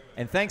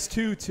 And thanks,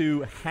 too,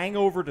 to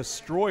Hangover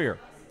Destroyer,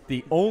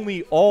 the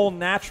only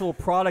all-natural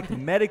product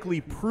medically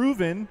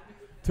proven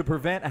to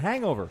prevent a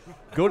hangover.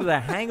 Go to the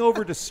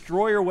Hangover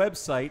Destroyer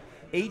website,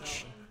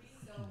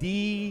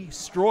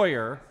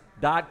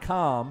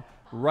 hddestroyer.com,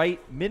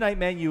 write Midnight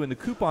Menu in the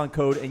coupon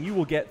code, and you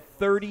will get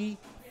 30%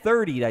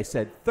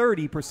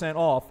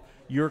 off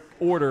your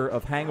order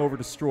of Hangover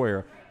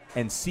Destroyer.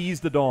 And seize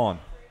the dawn.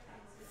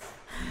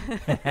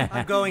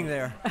 I'm going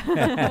there. I'm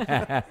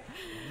going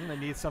to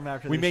need some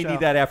after we the may show. need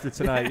that after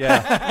tonight,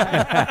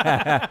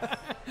 yeah.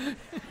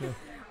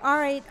 All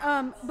right.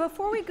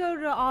 Before we go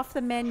to off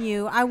the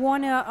menu, I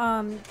want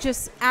to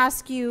just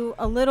ask you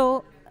a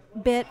little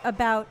bit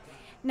about.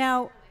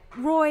 Now,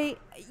 Roy,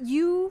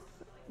 you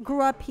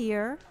grew up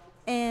here,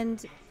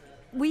 and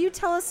will you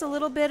tell us a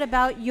little bit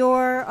about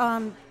your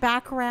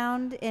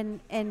background and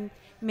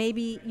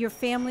maybe your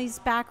family's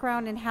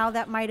background and how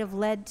that might have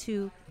led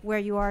to where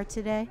you are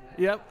today?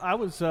 Yep. I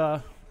was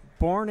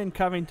born in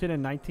Covington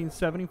in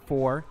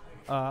 1974.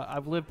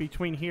 I've lived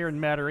between here and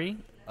Metairie.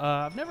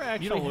 I've never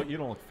actually... You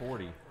don't look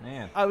 40,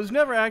 man. I was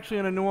never actually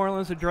in a New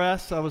Orleans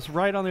address. I was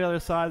right on the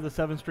other side of the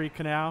 7th Street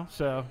Canal,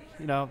 so,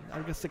 I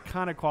guess it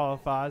kind of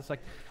qualifies.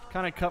 Like,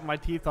 kind of cut my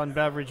teeth on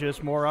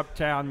beverages, more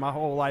uptown my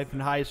whole life in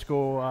high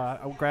school. I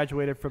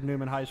graduated from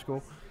Newman High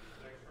School.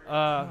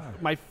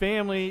 My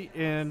family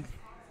and...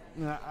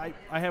 I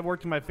have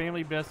worked in my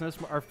family business.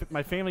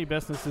 My family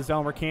business is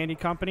Elmer Candy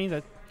Company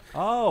that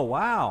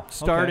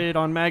started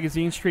on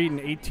Magazine Street in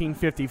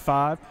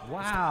 1855.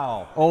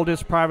 Wow.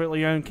 Oldest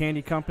privately owned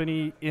candy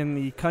company in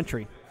the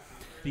country.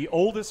 The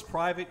oldest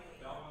privately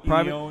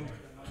owned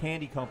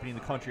candy company in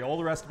the country. All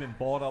the rest have been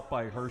bought up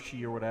by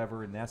Hershey or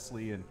whatever and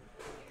Nestle, and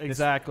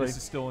exactly. This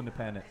is still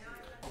independent.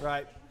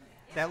 Right.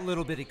 That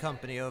little bitty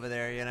company over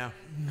there,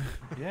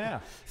 Yeah.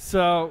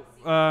 So,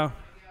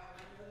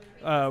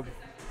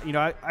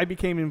 I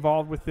became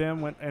involved with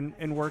them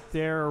and worked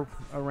there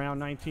around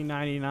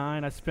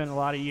 1999. I spent a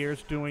lot of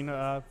years doing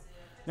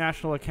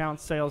national account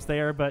sales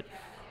there, but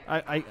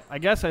I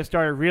guess I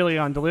started really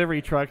on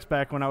delivery trucks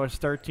back when I was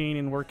 13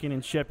 and working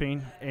in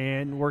shipping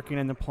and working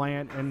in the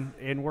plant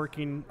and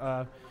working,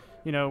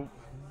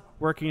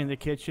 working in the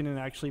kitchen and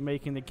actually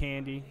making the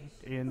candy.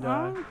 And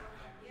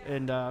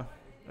I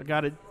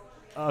got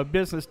a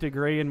business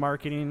degree in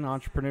marketing and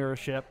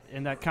entrepreneurship,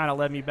 and that kind of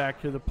led me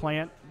back to the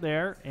plant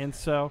there. And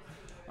so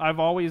I've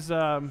always,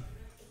 got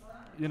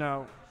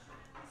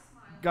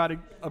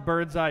a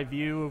bird's eye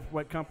view of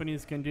what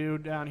companies can do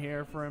down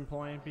here for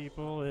employing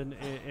people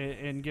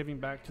and giving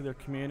back to their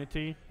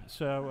community.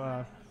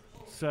 So,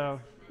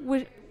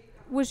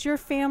 Was your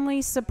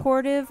family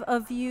supportive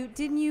of you?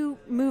 Didn't you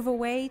move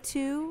away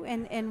too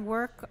and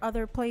work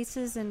other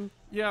places? And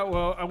Yeah,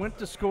 well, I went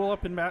to school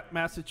up in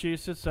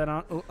Massachusetts at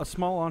a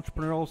small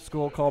entrepreneurial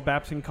school called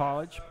Babson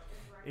College,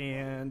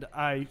 and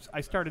I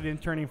started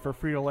interning for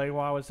Frito-Lay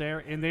while I was there,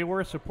 and they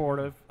were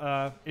supportive.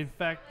 In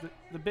fact,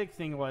 the big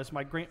thing was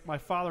my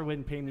father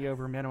wouldn't pay me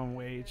over minimum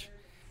wage.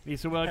 And he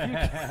said, "Well, if you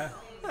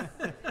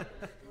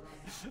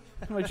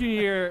my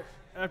junior year,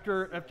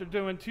 after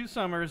doing 2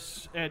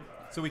 summers at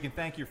So we can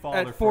thank your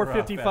father at for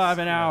 $4.55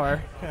 an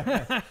hour."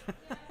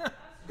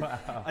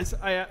 Wow. He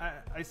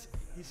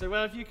said,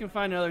 "Well, if you can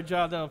find another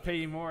job that'll pay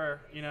you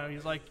more,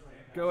 he's like,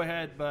 go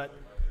ahead, but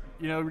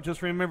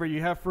just remember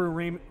you have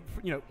free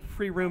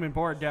room and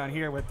board down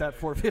here with that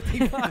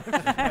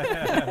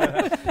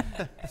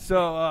 $4.55."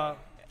 So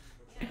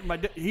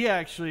he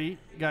actually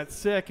got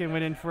sick and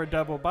went in for a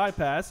double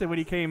bypass, and when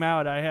he came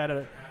out, I had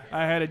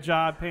a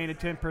job paying a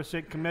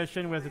 10%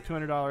 commission with a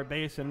 $200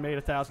 base and made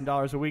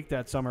 $1,000 a week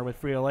that summer with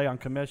Frito-Lay on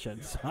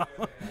commissions.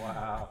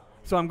 Wow.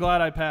 So I'm glad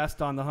I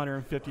passed on the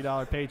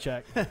 $150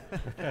 paycheck.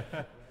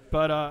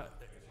 But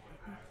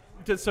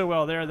did so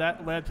well there.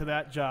 That led to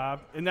that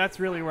job. And that's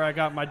really where I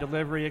got my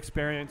delivery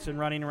experience and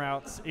running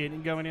routes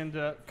and going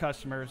into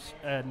customers.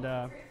 And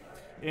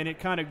it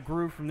kind of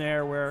grew from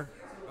there where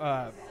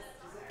I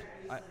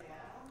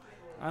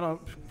don't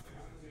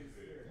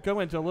go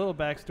into a little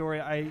backstory.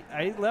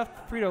 I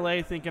left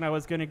Frito-Lay thinking I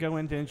was going to go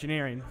into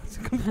engineering. It's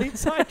a complete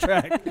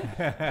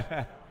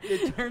sidetrack.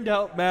 It turned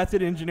out math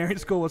at engineering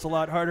school was a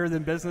lot harder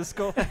than business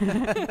school.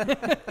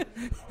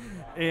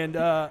 And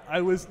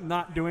I was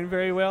not doing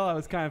very well. I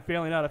was kind of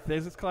failing out of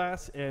physics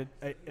class. And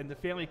the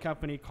family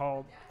company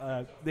called.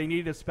 They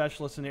needed a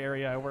specialist in the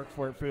area I worked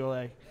for at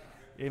Frito-Lay.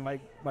 And my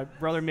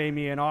brother made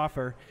me an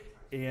offer.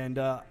 And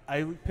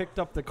I picked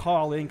up the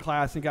call in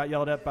class and got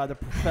yelled at by the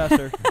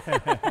professor.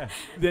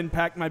 Then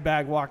packed my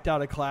bag, walked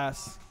out of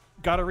class.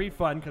 Got a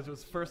refund because it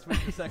was first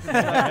week and second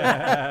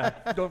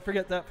week. Don't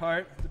forget that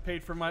part.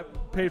 Paid for my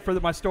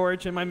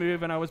storage and my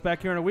move, and I was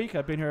back here in a week.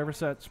 I've been here ever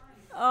since.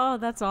 oh,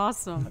 that's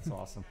awesome. That's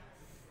awesome.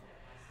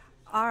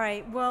 All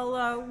right.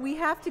 Well, we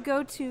have to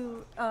go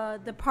to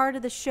the part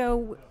of the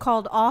show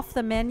called Off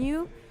the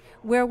Menu,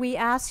 where we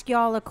ask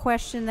y'all a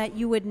question that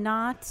you would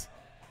not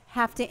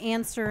have to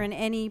answer in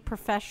any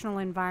professional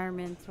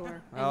environment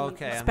or any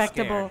Okay,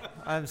 respectable.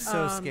 I'm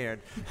so scared.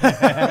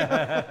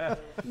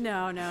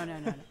 No.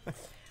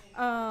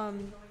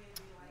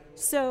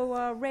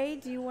 So, Ray,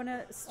 do you want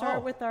to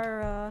start with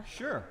our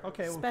Sure.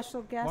 Okay.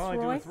 special guest, Why don't I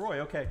do Roy? it with Roy?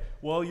 Okay.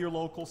 Well, you're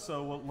local,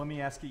 so let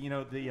me ask you.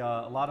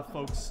 A lot of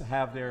folks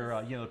have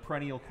their, the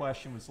perennial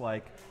question was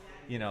like,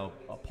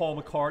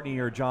 Paul McCartney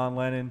or John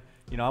Lennon.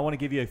 I want to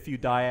give you a few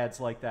dyads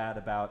like that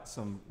about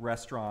some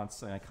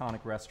restaurants,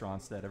 iconic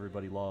restaurants that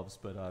everybody loves,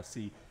 but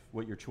see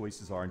what your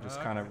choices are and just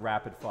kind of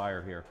rapid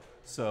fire here.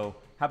 So,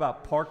 how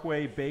about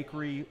Parkway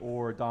Bakery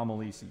or Dom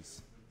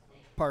Elise's?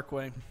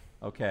 Parkway.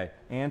 Okay.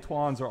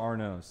 Antoine's or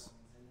Arnaud's?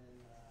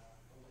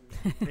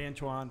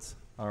 Antoine's.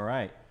 All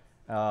right.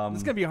 This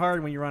is going to be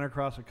hard when you run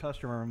across a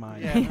customer of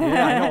mine. Yeah,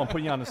 I know. I'm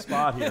putting you on the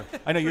spot here.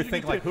 I know you're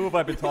thinking, like, who have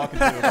I been talking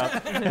to about?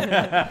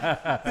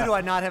 Who do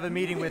I not have a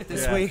meeting with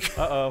this week?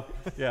 Uh-oh.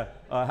 Yeah.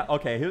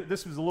 Okay.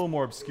 This was a little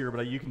more obscure,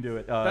 but you can do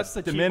it. That's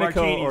the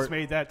Domenico cheap martinis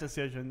made that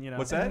decision.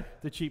 What's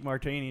that? The cheap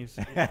martinis.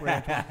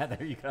 There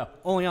you go.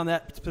 Only on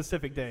that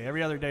specific day.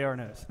 Every other day,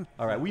 Arnaud's.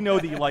 All right. We know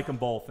that you like them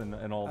both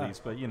and all these,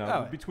 but,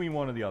 between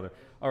one or the other.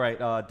 All right.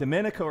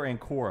 Domenico or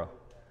Ancora?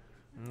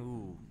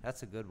 Ooh,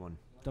 that's a good one.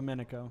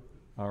 Domenico.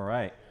 All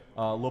right.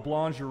 Le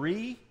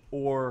Boulangerie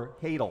or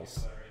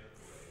Hadel's?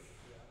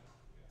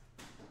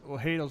 Well,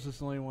 Hadel's is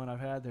the only one I've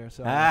had there.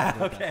 So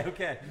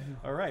Okay.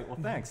 All right. Well,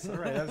 thanks. All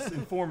right. That was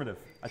informative.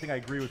 I think I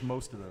agree with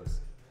most of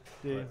those.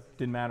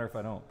 Didn't matter if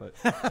I don't, but.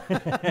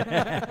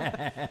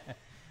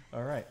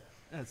 All right.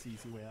 That's the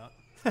easy way out.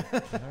 All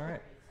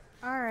right.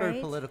 All right.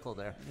 Very political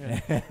there.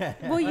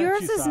 Well,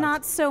 yours is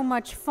not so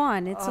much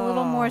fun. It's a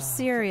little more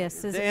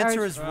serious. The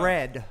answer is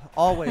red.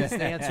 Always.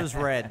 The answer is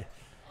red.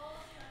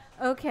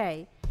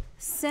 Okay.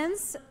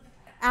 Since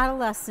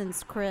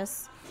adolescence,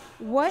 Chris,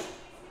 what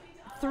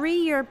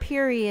 3-year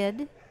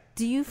period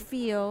do you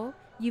feel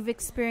you've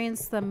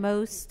experienced the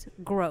most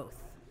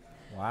growth?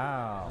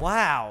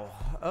 Wow.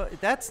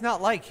 That's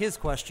not like his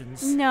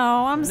questions.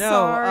 No, I'm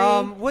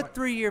sorry. What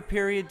 3-year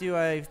period do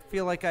I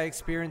feel like I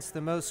experienced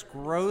the most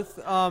growth?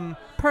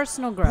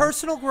 Personal growth.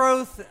 Personal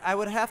growth, I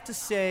would have to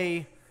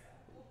say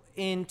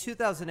in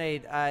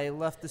 2008, I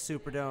left the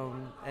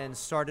Superdome and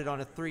started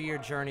on a 3-year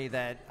journey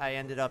that I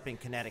ended up in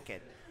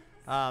Connecticut.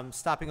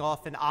 Stopping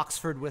off in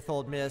Oxford with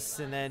Ole Miss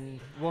and then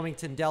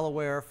Wilmington,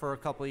 Delaware for a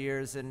couple of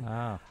years. And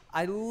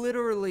I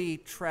literally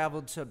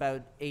traveled to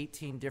about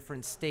 18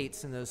 different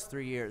states in those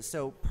 3 years.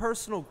 So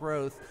personal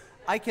growth,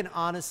 I can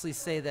honestly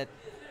say that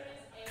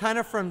kind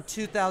of from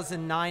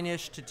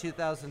 2009-ish to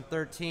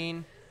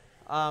 2013,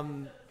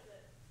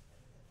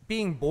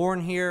 being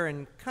born here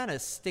and kind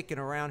of sticking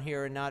around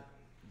here and not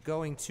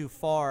going too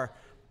far,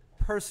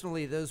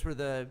 personally, those were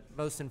the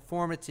most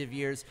informative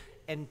years.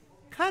 And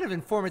kind of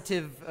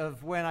informative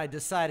of when I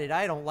decided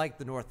I don't like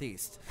the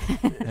Northeast.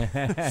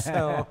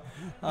 So,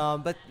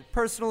 but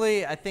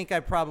personally, I think I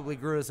probably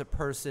grew as a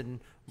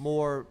person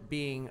more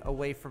being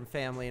away from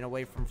family and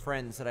away from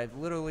friends that I've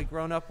literally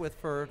grown up with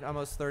for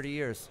almost 30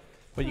 years.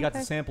 But you got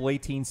to sample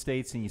 18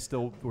 states, and you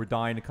still were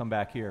dying to come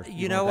back here.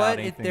 You know what?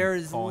 There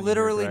is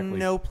literally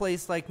no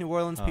place like New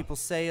Orleans. People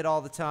say it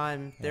all the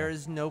time. Yeah. There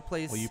is no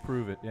place. Well, you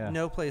prove it. Yeah.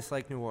 No place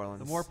like New Orleans.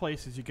 The more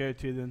places you go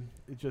to, then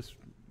it just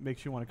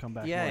makes you want to come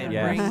back. Yeah,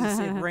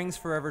 it rings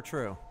forever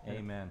true.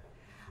 Amen.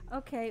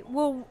 Okay.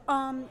 Well,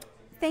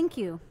 thank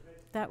you.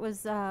 That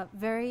was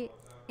very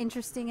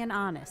interesting and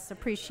honest.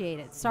 Appreciate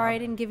it. Sorry I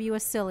didn't give you a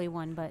silly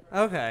one, but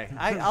okay,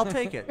 I'll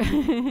take it.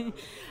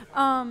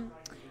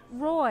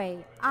 Roy,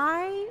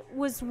 I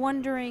was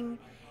wondering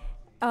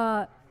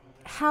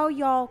how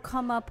y'all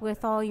come up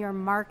with all your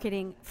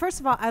marketing.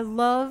 First of all, I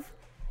love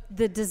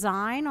the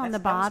design on the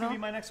bottle. That was going to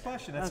be my next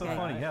question. That's so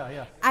funny.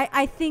 Yeah.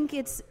 I think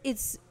it's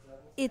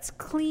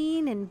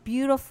clean and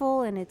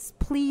beautiful, and it's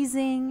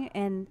pleasing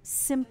and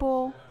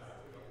simple,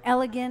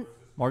 elegant.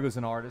 Margot's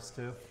an artist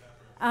too.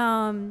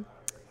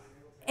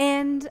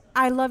 And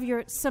I love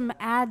some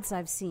ads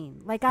I've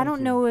seen. Like, I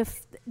don't know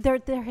if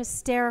they're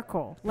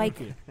hysterical. Like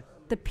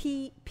the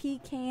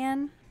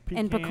pecan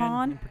and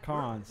pecan. And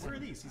pecans. Where are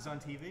these? He's on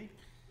TV?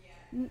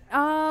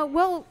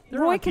 Well, they're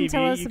Roy on can TV.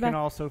 tell us you about. You can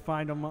also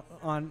find them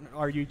on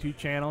our YouTube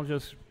channel,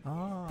 just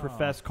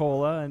Profess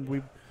Cola, and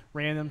we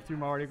ran them through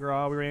Mardi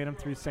Gras. We ran them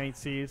through St.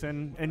 C's,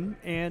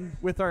 and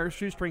with our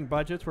shoestring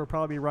budgets, we'll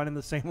probably be running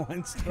the same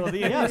ones till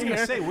the end. Yeah, I was going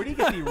to say, where do you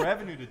get the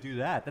revenue to do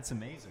that? That's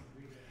amazing.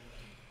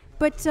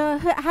 But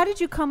how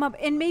did you come up?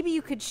 And maybe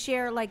you could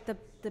share like the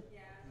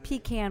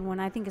pecan one.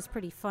 I think is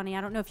pretty funny. I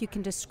don't know if you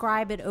can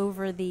describe it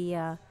over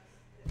the.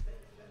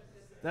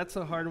 That's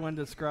a hard one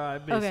to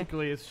describe.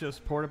 Basically, it's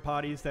just porta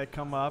potties that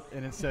come up,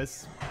 and it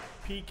says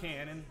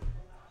pecan and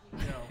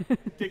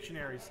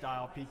dictionary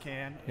style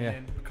pecan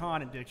and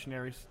pecan in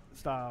dictionary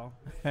style.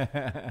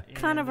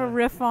 Kind of a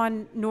riff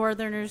on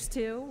Northerners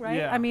too, right?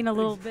 Yeah, I mean, a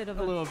little bit of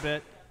a little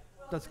bit.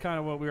 That's kind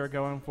of what we were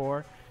going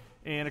for,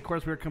 and of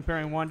course, we were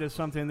comparing one to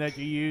something that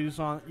you use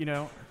on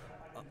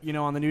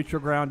on the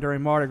neutral ground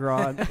during Mardi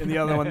Gras, and the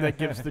other one that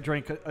gives the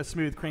drink a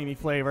smooth, creamy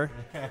flavor.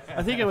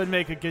 I think it would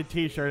make a good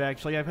T-shirt,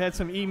 actually. I've had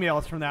some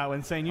emails from that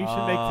one saying you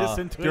should make this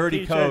into a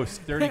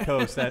T-shirt. Dirty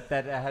Coast.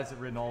 That has it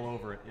written all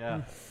over it,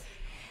 yeah.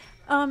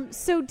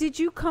 So did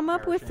you come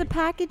up with the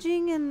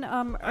packaging, and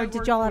or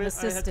did y'all have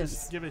assistants? I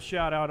had to give a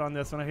shout out on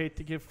this one. I hate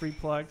to give free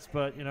plugs,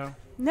 but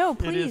no,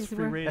 please. It is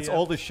free radio. That's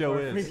all the show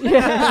is.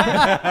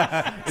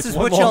 This is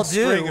what y'all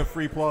do. String of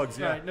free plugs.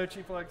 Yeah. Right, no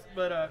cheap plugs,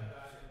 but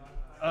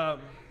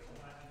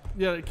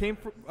it came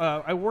from.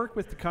 I worked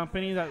with the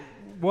company that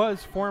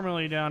was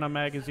formerly down a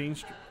magazine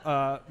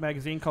called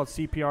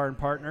CPR and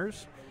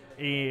Partners,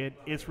 and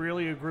it's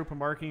really a group of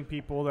marketing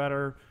people that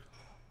are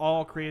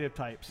all creative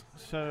types.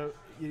 So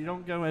you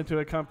don't go into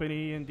a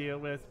company and deal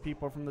with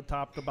people from the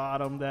top to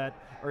bottom that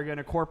are going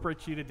to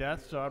corporate you to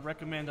death. So I'd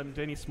recommend them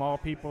to any small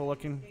people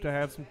looking to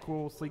have some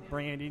cool, sleek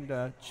branding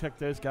to check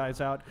those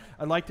guys out.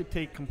 I'd like to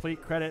take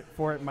complete credit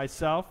for it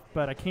myself,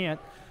 but I can't.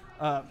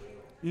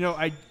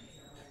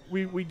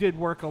 We did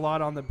work a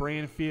lot on the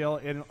brand feel,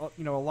 and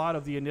a lot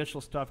of the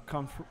initial stuff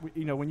comes from,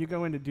 when you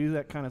go in to do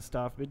that kind of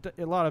stuff,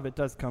 a lot of it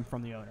does come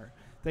from the owner.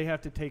 They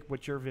have to take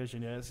what your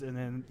vision is, and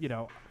then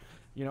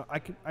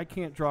I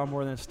can't draw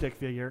more than a stick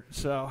figure,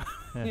 so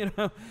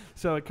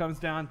so it comes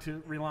down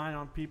to relying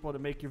on people to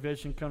make your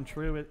vision come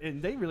true,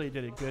 and they really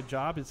did a good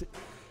job. It's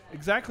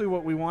exactly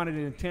what we wanted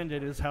and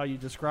intended is how you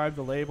described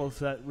the labels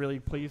that really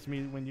pleased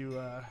me when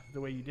you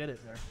the way you did it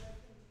there.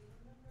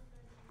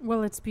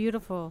 Well, it's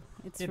beautiful.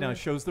 It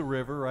shows the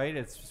river, right?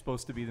 It's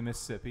supposed to be the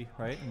Mississippi,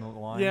 right? In the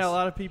lines. Yeah, a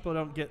lot of people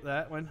don't get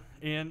that one,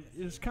 and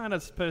it's kind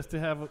of supposed to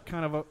have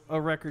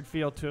a record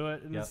feel to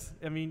it. And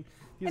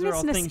these are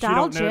all things you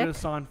don't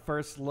notice on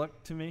first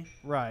look to me,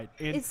 right?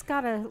 It's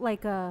got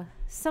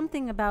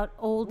something about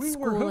old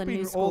school and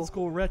new school. Old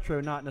school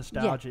retro, not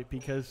nostalgic,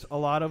 because a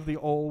lot of the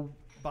old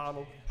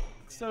bottled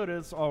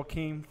sodas all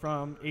came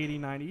from 80,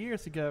 90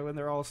 years ago, and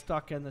they're all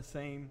stuck in the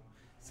same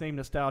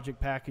nostalgic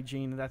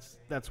packaging.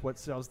 That's what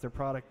sells their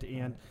product,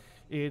 and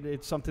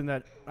it's something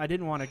that I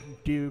didn't want to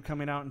do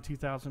coming out in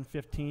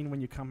 2015. When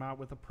you come out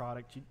with a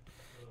product,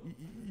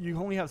 you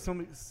only have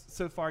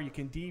so far you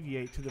can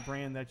deviate to the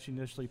brand that you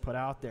initially put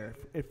out there.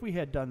 If we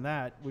had done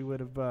that, we would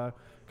have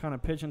kind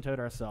of pigeonholed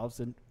ourselves.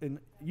 And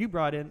you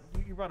brought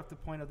up the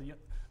point of the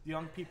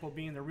young people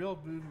being the real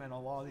movement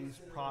of all these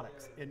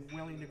products and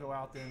willing to go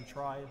out there and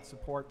try and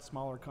support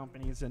smaller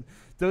companies. And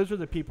those are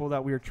the people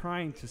that we were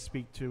trying to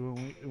speak to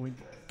when we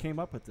came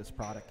up with this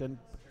product.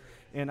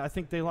 And I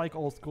think they like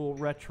old school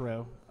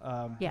retro.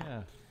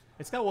 Yeah.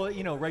 It's got,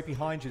 right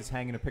behind you is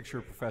hanging a picture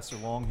of Professor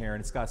Longhair,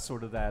 and it's got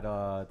sort of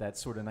that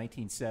sort of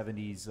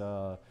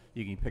 1970s.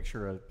 You can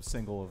picture a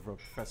single of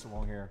Professor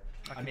Longhair.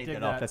 I made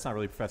that up. That's not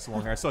really Professor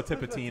Longhair. I saw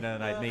Tipatina,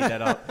 and I made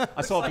that up.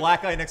 I saw a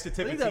black guy next to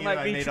Tipatina, and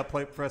I made up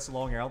Professor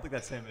Longhair. I don't think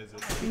that's him, is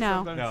it?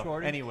 No. No.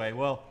 Anyway,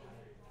 well.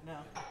 No.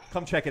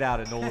 come check it out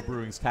at NOLA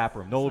Brewing's Tap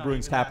Room. NOLA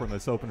Brewing's Tap Room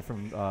is open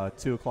from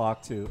 2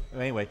 o'clock to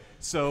anyway.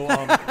 So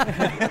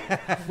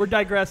we're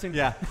digressing.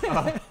 Yeah.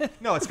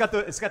 No, it's got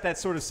that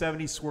sort of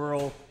 70s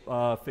swirl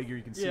figure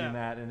you can see in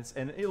that,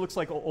 and it looks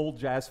like old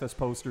Jazz Fest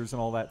posters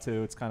and all that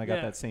too. It's kind of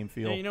got that same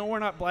feel. Yeah, we're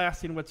not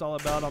blasting what's all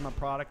about on the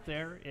product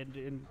there,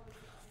 and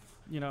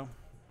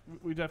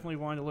we definitely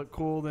want to look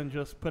cool than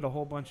just put a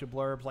whole bunch of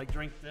blurbs like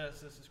 "drink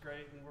this is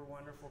great and we're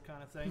wonderful"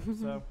 kind of thing.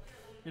 So,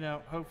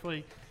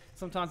 hopefully,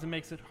 sometimes it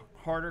makes it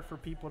harder for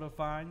people to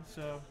find.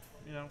 So,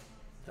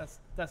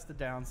 that's the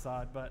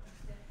downside. But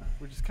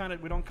we're just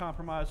we don't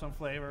compromise on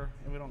flavor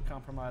and we don't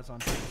compromise on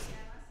taste.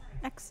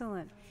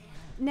 Excellent.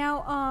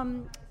 Now,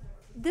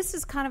 this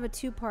is kind of a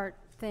two-part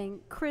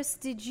thing. Chris,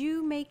 did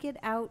you make it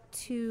out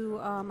to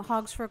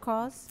Hogs for a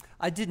Cause?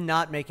 I did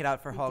not make it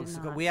out for Hogs.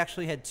 We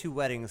actually had 2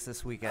 weddings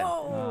this weekend.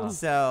 Oh.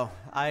 So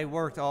I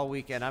worked all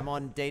weekend. I'm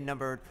on day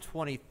number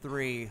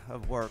 23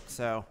 of work.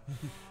 So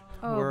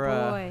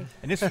boy.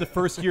 And this is the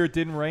first year it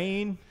didn't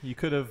rain. You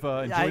could have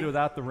enjoyed it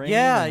without the rain.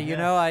 Yeah,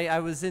 I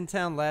was in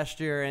town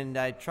last year and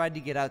I tried to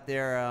get out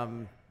there,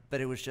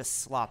 but it was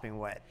just slopping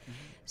wet.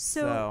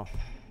 So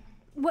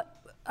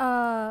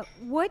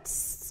what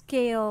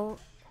scale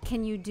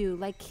can you do?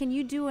 Like, can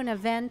you do an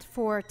event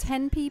for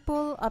 10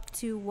 people up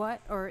to what?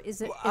 Or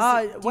is it, do you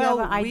have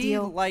an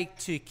ideal? We like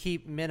to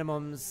keep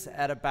minimums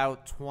at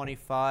about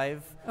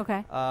 25.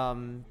 Okay.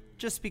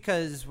 Just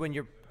because when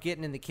you're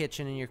getting in the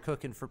kitchen and you're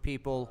cooking for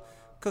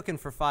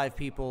 5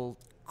 people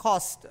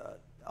costs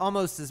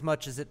almost as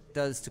much as it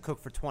does to cook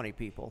for 20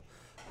 people.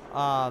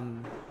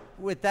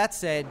 With that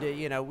said,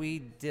 we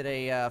did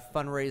a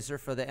fundraiser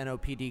for the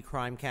NOPD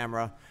crime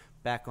camera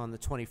back on the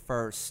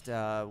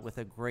 21st with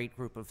a great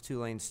group of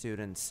Tulane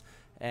students,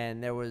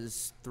 and there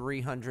was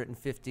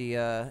 350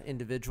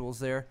 individuals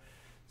there.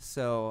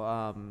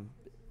 So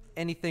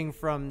anything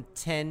from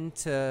 10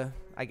 to,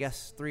 I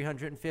guess,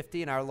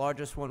 350, and our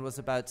largest one was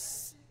about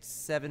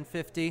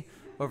 750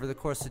 over the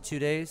course of 2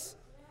 days.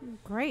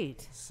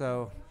 Great.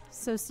 So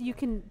you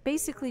can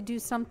basically do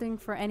something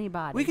for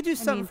anybody. We could do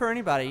something for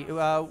anybody.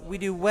 We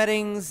do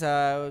weddings.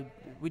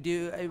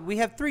 We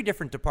have 3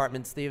 different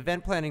departments: the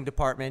event planning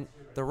department,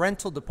 the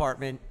rental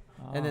department,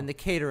 and then the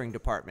catering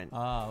department.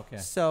 Okay.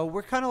 So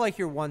we're kind of like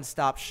your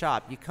one-stop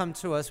shop. You come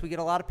to us. We get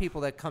a lot of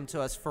people that come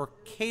to us for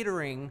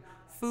catering,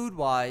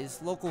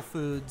 food-wise, local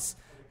foods,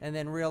 and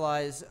then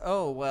realize,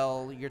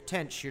 your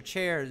tents, your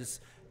chairs,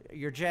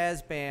 your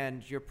jazz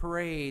band, your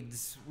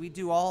parades, we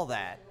do all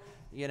that.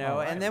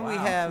 And then we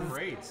have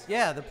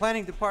the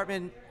planning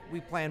department.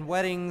 We plan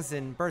weddings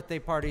and birthday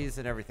parties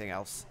and everything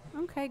else.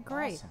 Okay,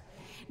 great. Awesome.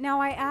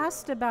 Now, I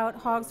asked about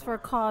Hogs for a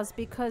Cause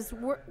because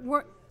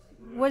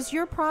was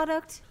your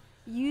product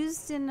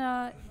used in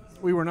a...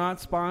 We were not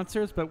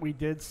sponsors, but we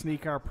did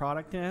sneak our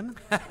product in.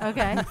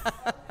 Okay.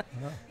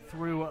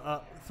 through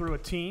a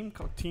team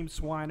called Team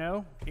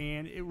Swino,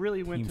 and it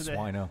really went to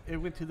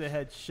the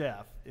head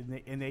chef,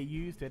 and they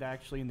used it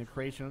actually in the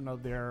creation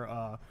of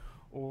their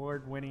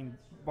award-winning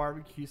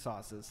barbecue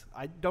sauces.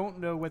 I don't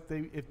know if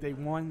they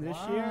won this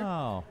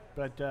year.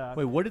 But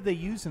wait, what did they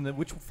use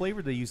which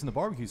flavor did they use in the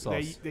barbecue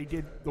sauce? They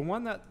did the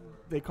one that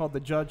they called the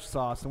Judge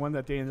sauce. The one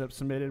that they ended up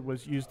submitted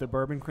used the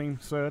bourbon cream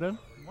soda.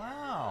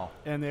 Wow.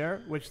 And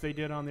which they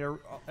did on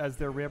as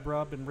their rib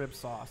rub and rib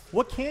sauce.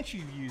 What can't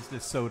you use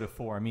this soda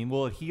for? I mean,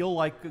 will it heal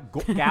like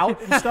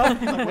gout and stuff?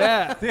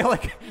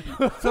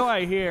 Yeah. So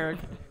I hear.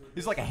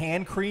 It's like a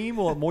hand cream.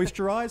 Will it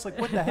moisturize? Like,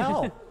 what the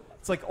hell?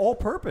 It's like all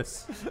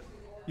purpose.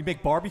 You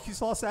make barbecue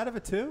sauce out of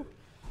it too?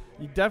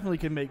 You definitely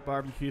can make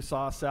barbecue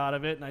sauce out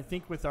of it, and I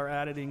think with our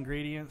added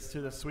ingredients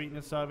to the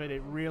sweetness of it,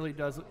 it really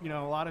does. A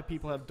lot of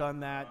people have done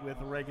that with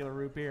a regular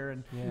root beer,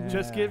 and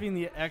just giving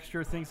the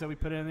extra things that we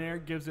put in there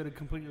gives it a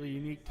completely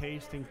unique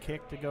taste and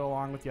kick to go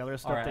along with the other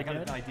stuff. All right, I got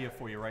an idea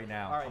for you right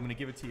now. I'm going to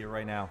give it to you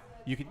right now.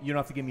 You don't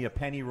have to give me a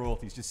penny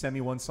royalties. Just send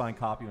me one signed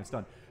copy when it's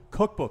done.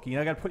 Cookbook.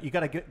 You got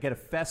to get a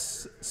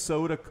Fest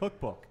soda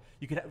cookbook.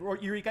 You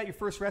got your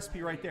first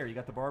recipe right there. You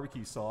got the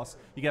barbecue sauce.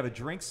 You got a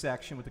drink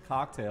section with the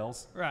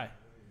cocktails. Right.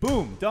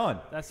 Boom, done.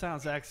 That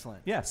sounds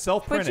excellent. Yeah,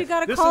 self-printed. But you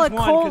got to call it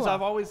cola. Because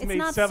I've always made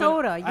not 7.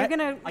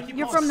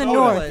 You're from the soda.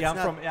 north.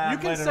 Yeah, you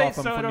can say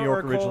soda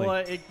or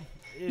cola.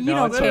 You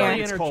don't care.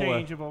 It's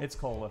interchangeable. It's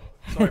cola.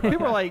 Sorry about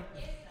People are like,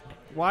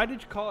 why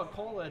did you call it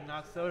cola and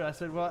not soda? I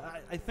said, well,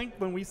 I think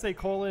when we say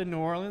cola in New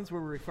Orleans, we're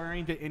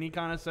referring to any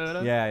kind of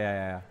soda.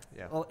 Yeah.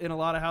 In a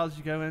lot of houses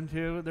you go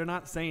into, they're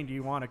not saying, do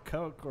you want a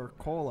Coke or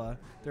cola?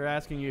 They're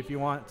asking you if you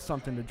want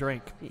something to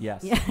drink.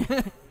 Yes.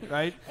 Yeah.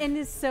 Right? And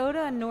is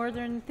soda a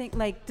northern thing?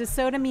 Like, does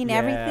soda mean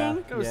everything?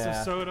 It goes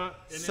to soda.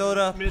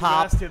 Soda,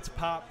 Midwest, pop. It's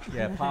pop.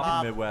 Yeah, pop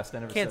in the Midwest. I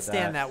never Can't said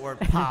stand that word,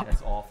 pop.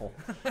 That's awful.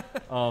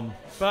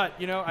 But,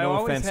 I no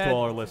always offense had, to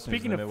all our listeners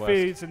speaking in the of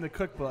Midwest. foods in the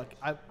cookbook,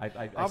 I've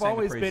sang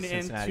always the been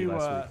praises of Cincinnati into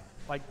last week.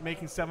 like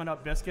making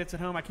 7-Up biscuits at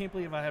home. I can't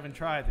believe I haven't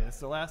tried this.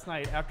 So last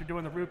night, after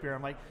doing the root beer,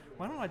 I'm like,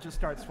 why don't I just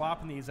start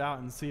swapping these out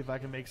and see if I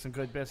can make some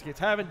good biscuits?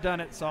 Haven't done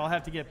it, so I'll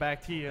have to get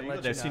back to you and let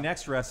you know. That's your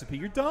next recipe.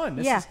 You're done.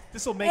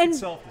 This will make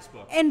itself, this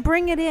book. And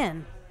bring it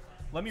in.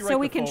 Let me so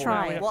we can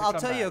try it. Well, I'll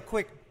tell you a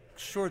quick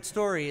short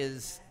story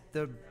is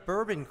the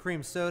bourbon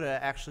cream soda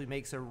actually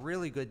makes a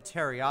really good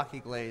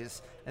teriyaki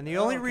glaze. And the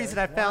only reason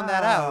I found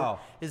that out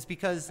is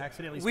because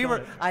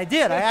I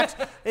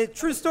did.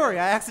 True story.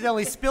 I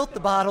accidentally spilt the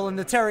bottle in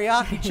the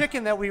teriyaki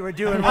chicken that we were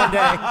doing one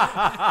day.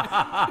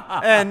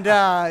 And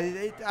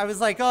I was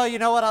like, oh, you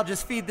know what? I'll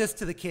just feed this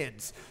to the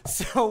kids.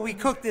 So we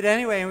cooked it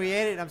anyway, and we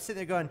ate it. And I'm sitting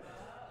there going,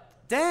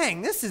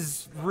 dang, this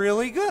is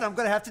really good. I'm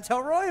going to have to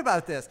tell Roy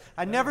about this.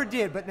 I never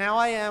did, but now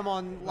I am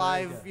on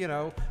live,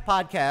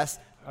 podcast.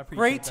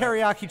 Great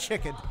teriyaki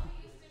chicken.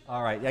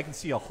 All right, I can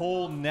see a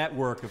whole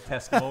network of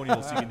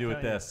testimonials you can do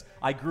with this.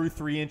 I grew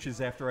 3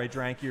 inches after I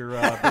drank your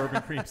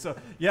bourbon cream. So,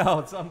 yeah,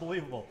 it's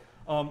unbelievable.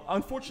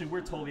 Unfortunately,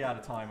 we're totally out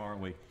of time, aren't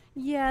we?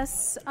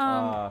 Yes.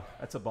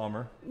 That's a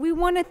bummer. We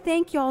want to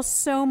thank y'all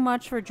so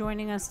much for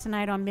joining us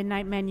tonight on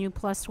Midnight Menu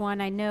Plus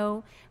One. I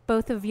know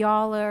both of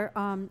y'all are,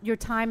 your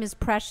time is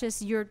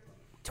precious. You're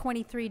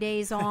 23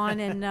 days on,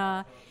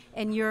 and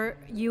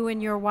you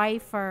and your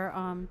wife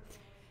are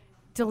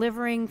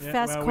delivering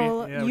Fest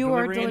Cola. You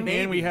are delivering,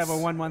 and we have a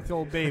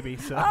 1-month-old baby.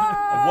 So. A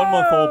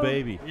 1-month-old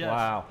baby. Yes.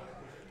 Wow.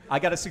 I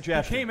got a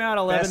suggestion. It came out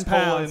 11 Fest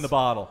pounds. Cola in the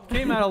bottle.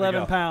 Came out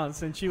 11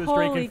 pounds, and she was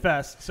drinking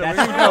Fest. So we're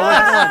going to go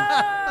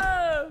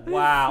 1-1.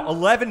 Wow,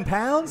 11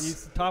 pounds?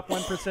 He's top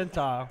 1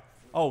 percentile.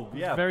 Oh,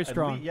 yeah. Very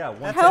strong.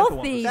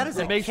 Healthy. That is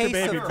it makes your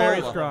baby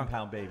very strong.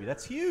 11-pound baby.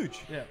 That's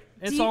huge. Yeah.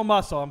 It's all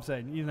muscle, I'm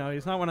saying.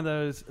 He's not one of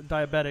those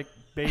diabetic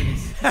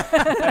babies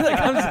that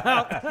comes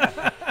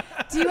out.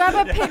 Do you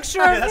have a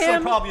picture of that's him?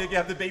 That's probably you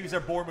have the babies are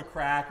born with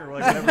crack or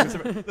like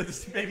whatever.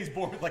 This baby's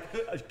born with like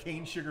a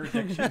cane sugar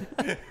addiction.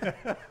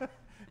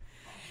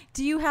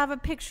 Do you have a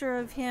picture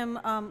of him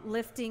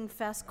lifting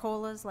Fest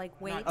Colas like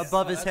weights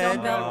above his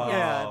head?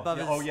 Above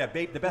his. Oh yeah,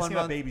 the best thing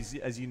about babies,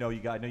 as you know,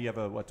 I know you have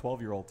a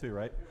 12-year-old too,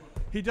 right?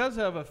 He does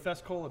have a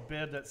Fest Cola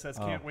bib that says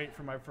 "Can't wait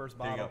for my first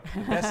bottle." There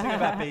you go. The best thing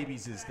about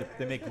babies is that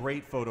they make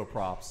great photo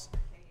props.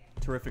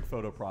 Terrific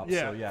photo props.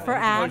 Yeah, so, yeah. For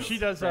ads. Well, she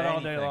does that all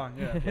day long.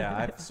 Yeah. Yeah,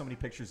 I have so many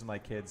pictures of my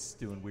kids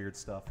doing weird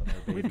stuff and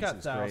their babies. We've got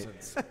it's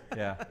thousands. Great.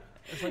 Yeah.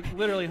 It's like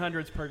literally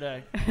hundreds per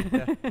day.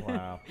 Yeah.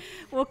 Wow.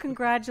 Well,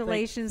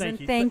 congratulations and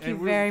thank you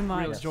very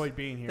much. Really enjoyed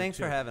being here. Thanks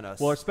for having us.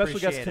 Well, our special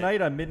Appreciate guest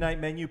tonight on Midnight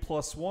Menu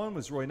Plus One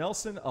was Roy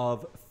Nelson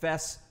of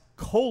Fest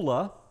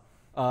Cola,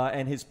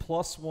 and his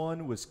plus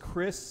one was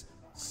Chris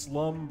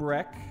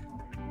Slumbreck.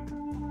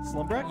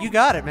 You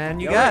got it, man.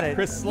 You got it.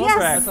 Chris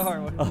Slumbreck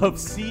Yes. of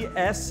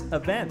CS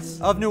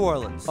Events. Of New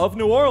Orleans.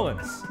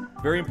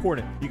 Very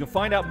important. You can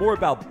find out more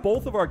about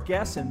both of our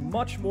guests and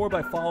much more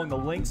by following the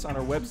links on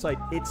our website,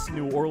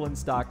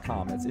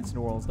 itsneworleans.com. That's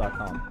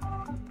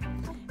itsneworleans.com.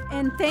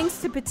 And thanks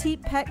to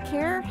Petite Pet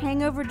Care,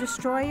 Hangover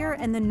Destroyer,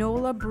 and the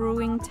NOLA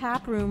Brewing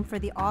Tap Room for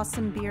the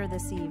awesome beer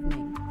this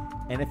evening.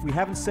 And if we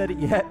haven't said it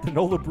yet, the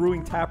NOLA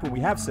Brewing Tap Room, we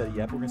have said it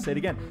yet, but we're going to say it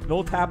again.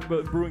 NOLA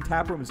Brewing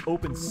Tap Room is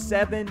open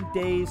 7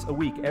 days a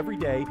week. Every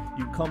day,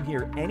 you can come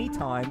here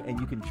anytime, and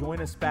you can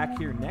join us back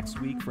here next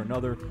week for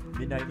another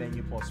Midnight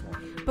Menu Plus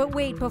One. But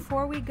wait,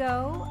 before we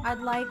go, I'd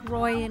like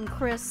Roy and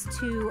Chris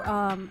to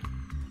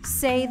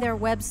say their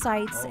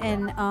websites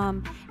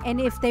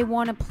and if they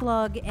want to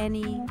plug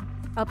any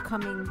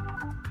upcoming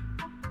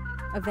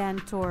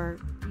event or,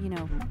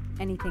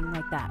 anything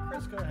like that.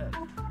 Chris, go ahead.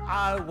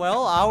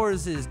 Well,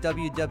 ours is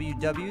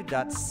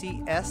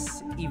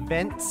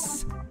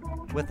www.csevents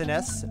with an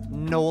S,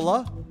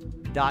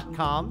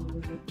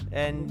 NOLA.com.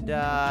 And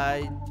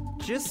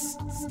just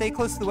stay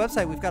close to the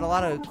website. We've got a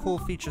lot of cool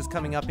features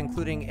coming up,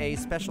 including a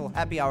special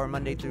happy hour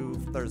Monday through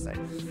Thursday.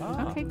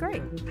 Okay,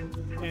 great.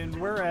 And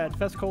we're at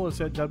Fest Cola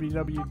at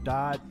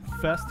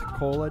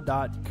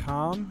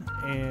www.festcola.com.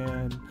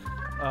 And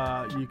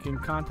you can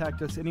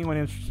contact us. Anyone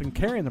interested in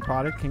carrying the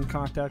product can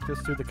contact us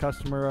through the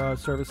customer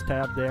service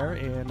tab there,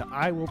 and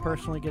I will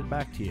personally get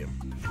back to you.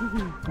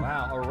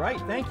 Wow. All right.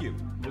 Thank you.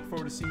 Look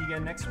forward to seeing you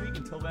again next week.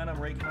 Until then, I'm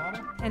Ray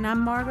Canada. And I'm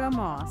Margot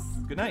Moss.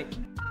 Good night.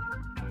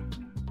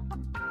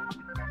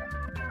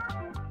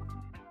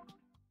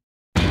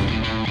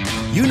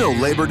 You know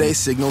Labor Day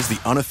signals the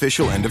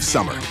unofficial end of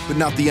summer, but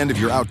not the end of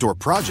your outdoor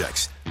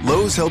projects.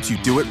 Lowe's helps you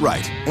do it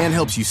right and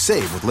helps you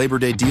save with Labor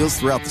Day deals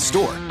throughout the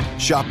store.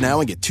 Shop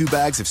now and get 2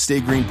 bags of Stay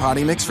Green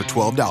potty mix for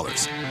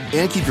 $12.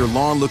 And keep your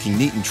lawn looking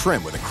neat and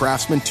trim with a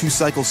Craftsman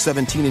 2-cycle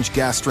 17-inch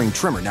gas string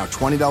trimmer, now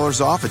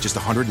 $20 off at just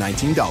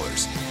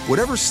 $119.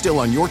 Whatever's still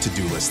on your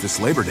to-do list this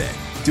Labor Day,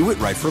 do it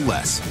right for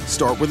less.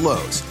 Start with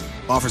Lowe's.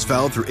 Offers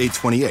valid through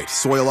 8/28.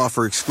 Soil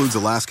offer excludes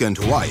Alaska and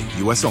Hawaii.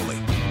 U.S. only.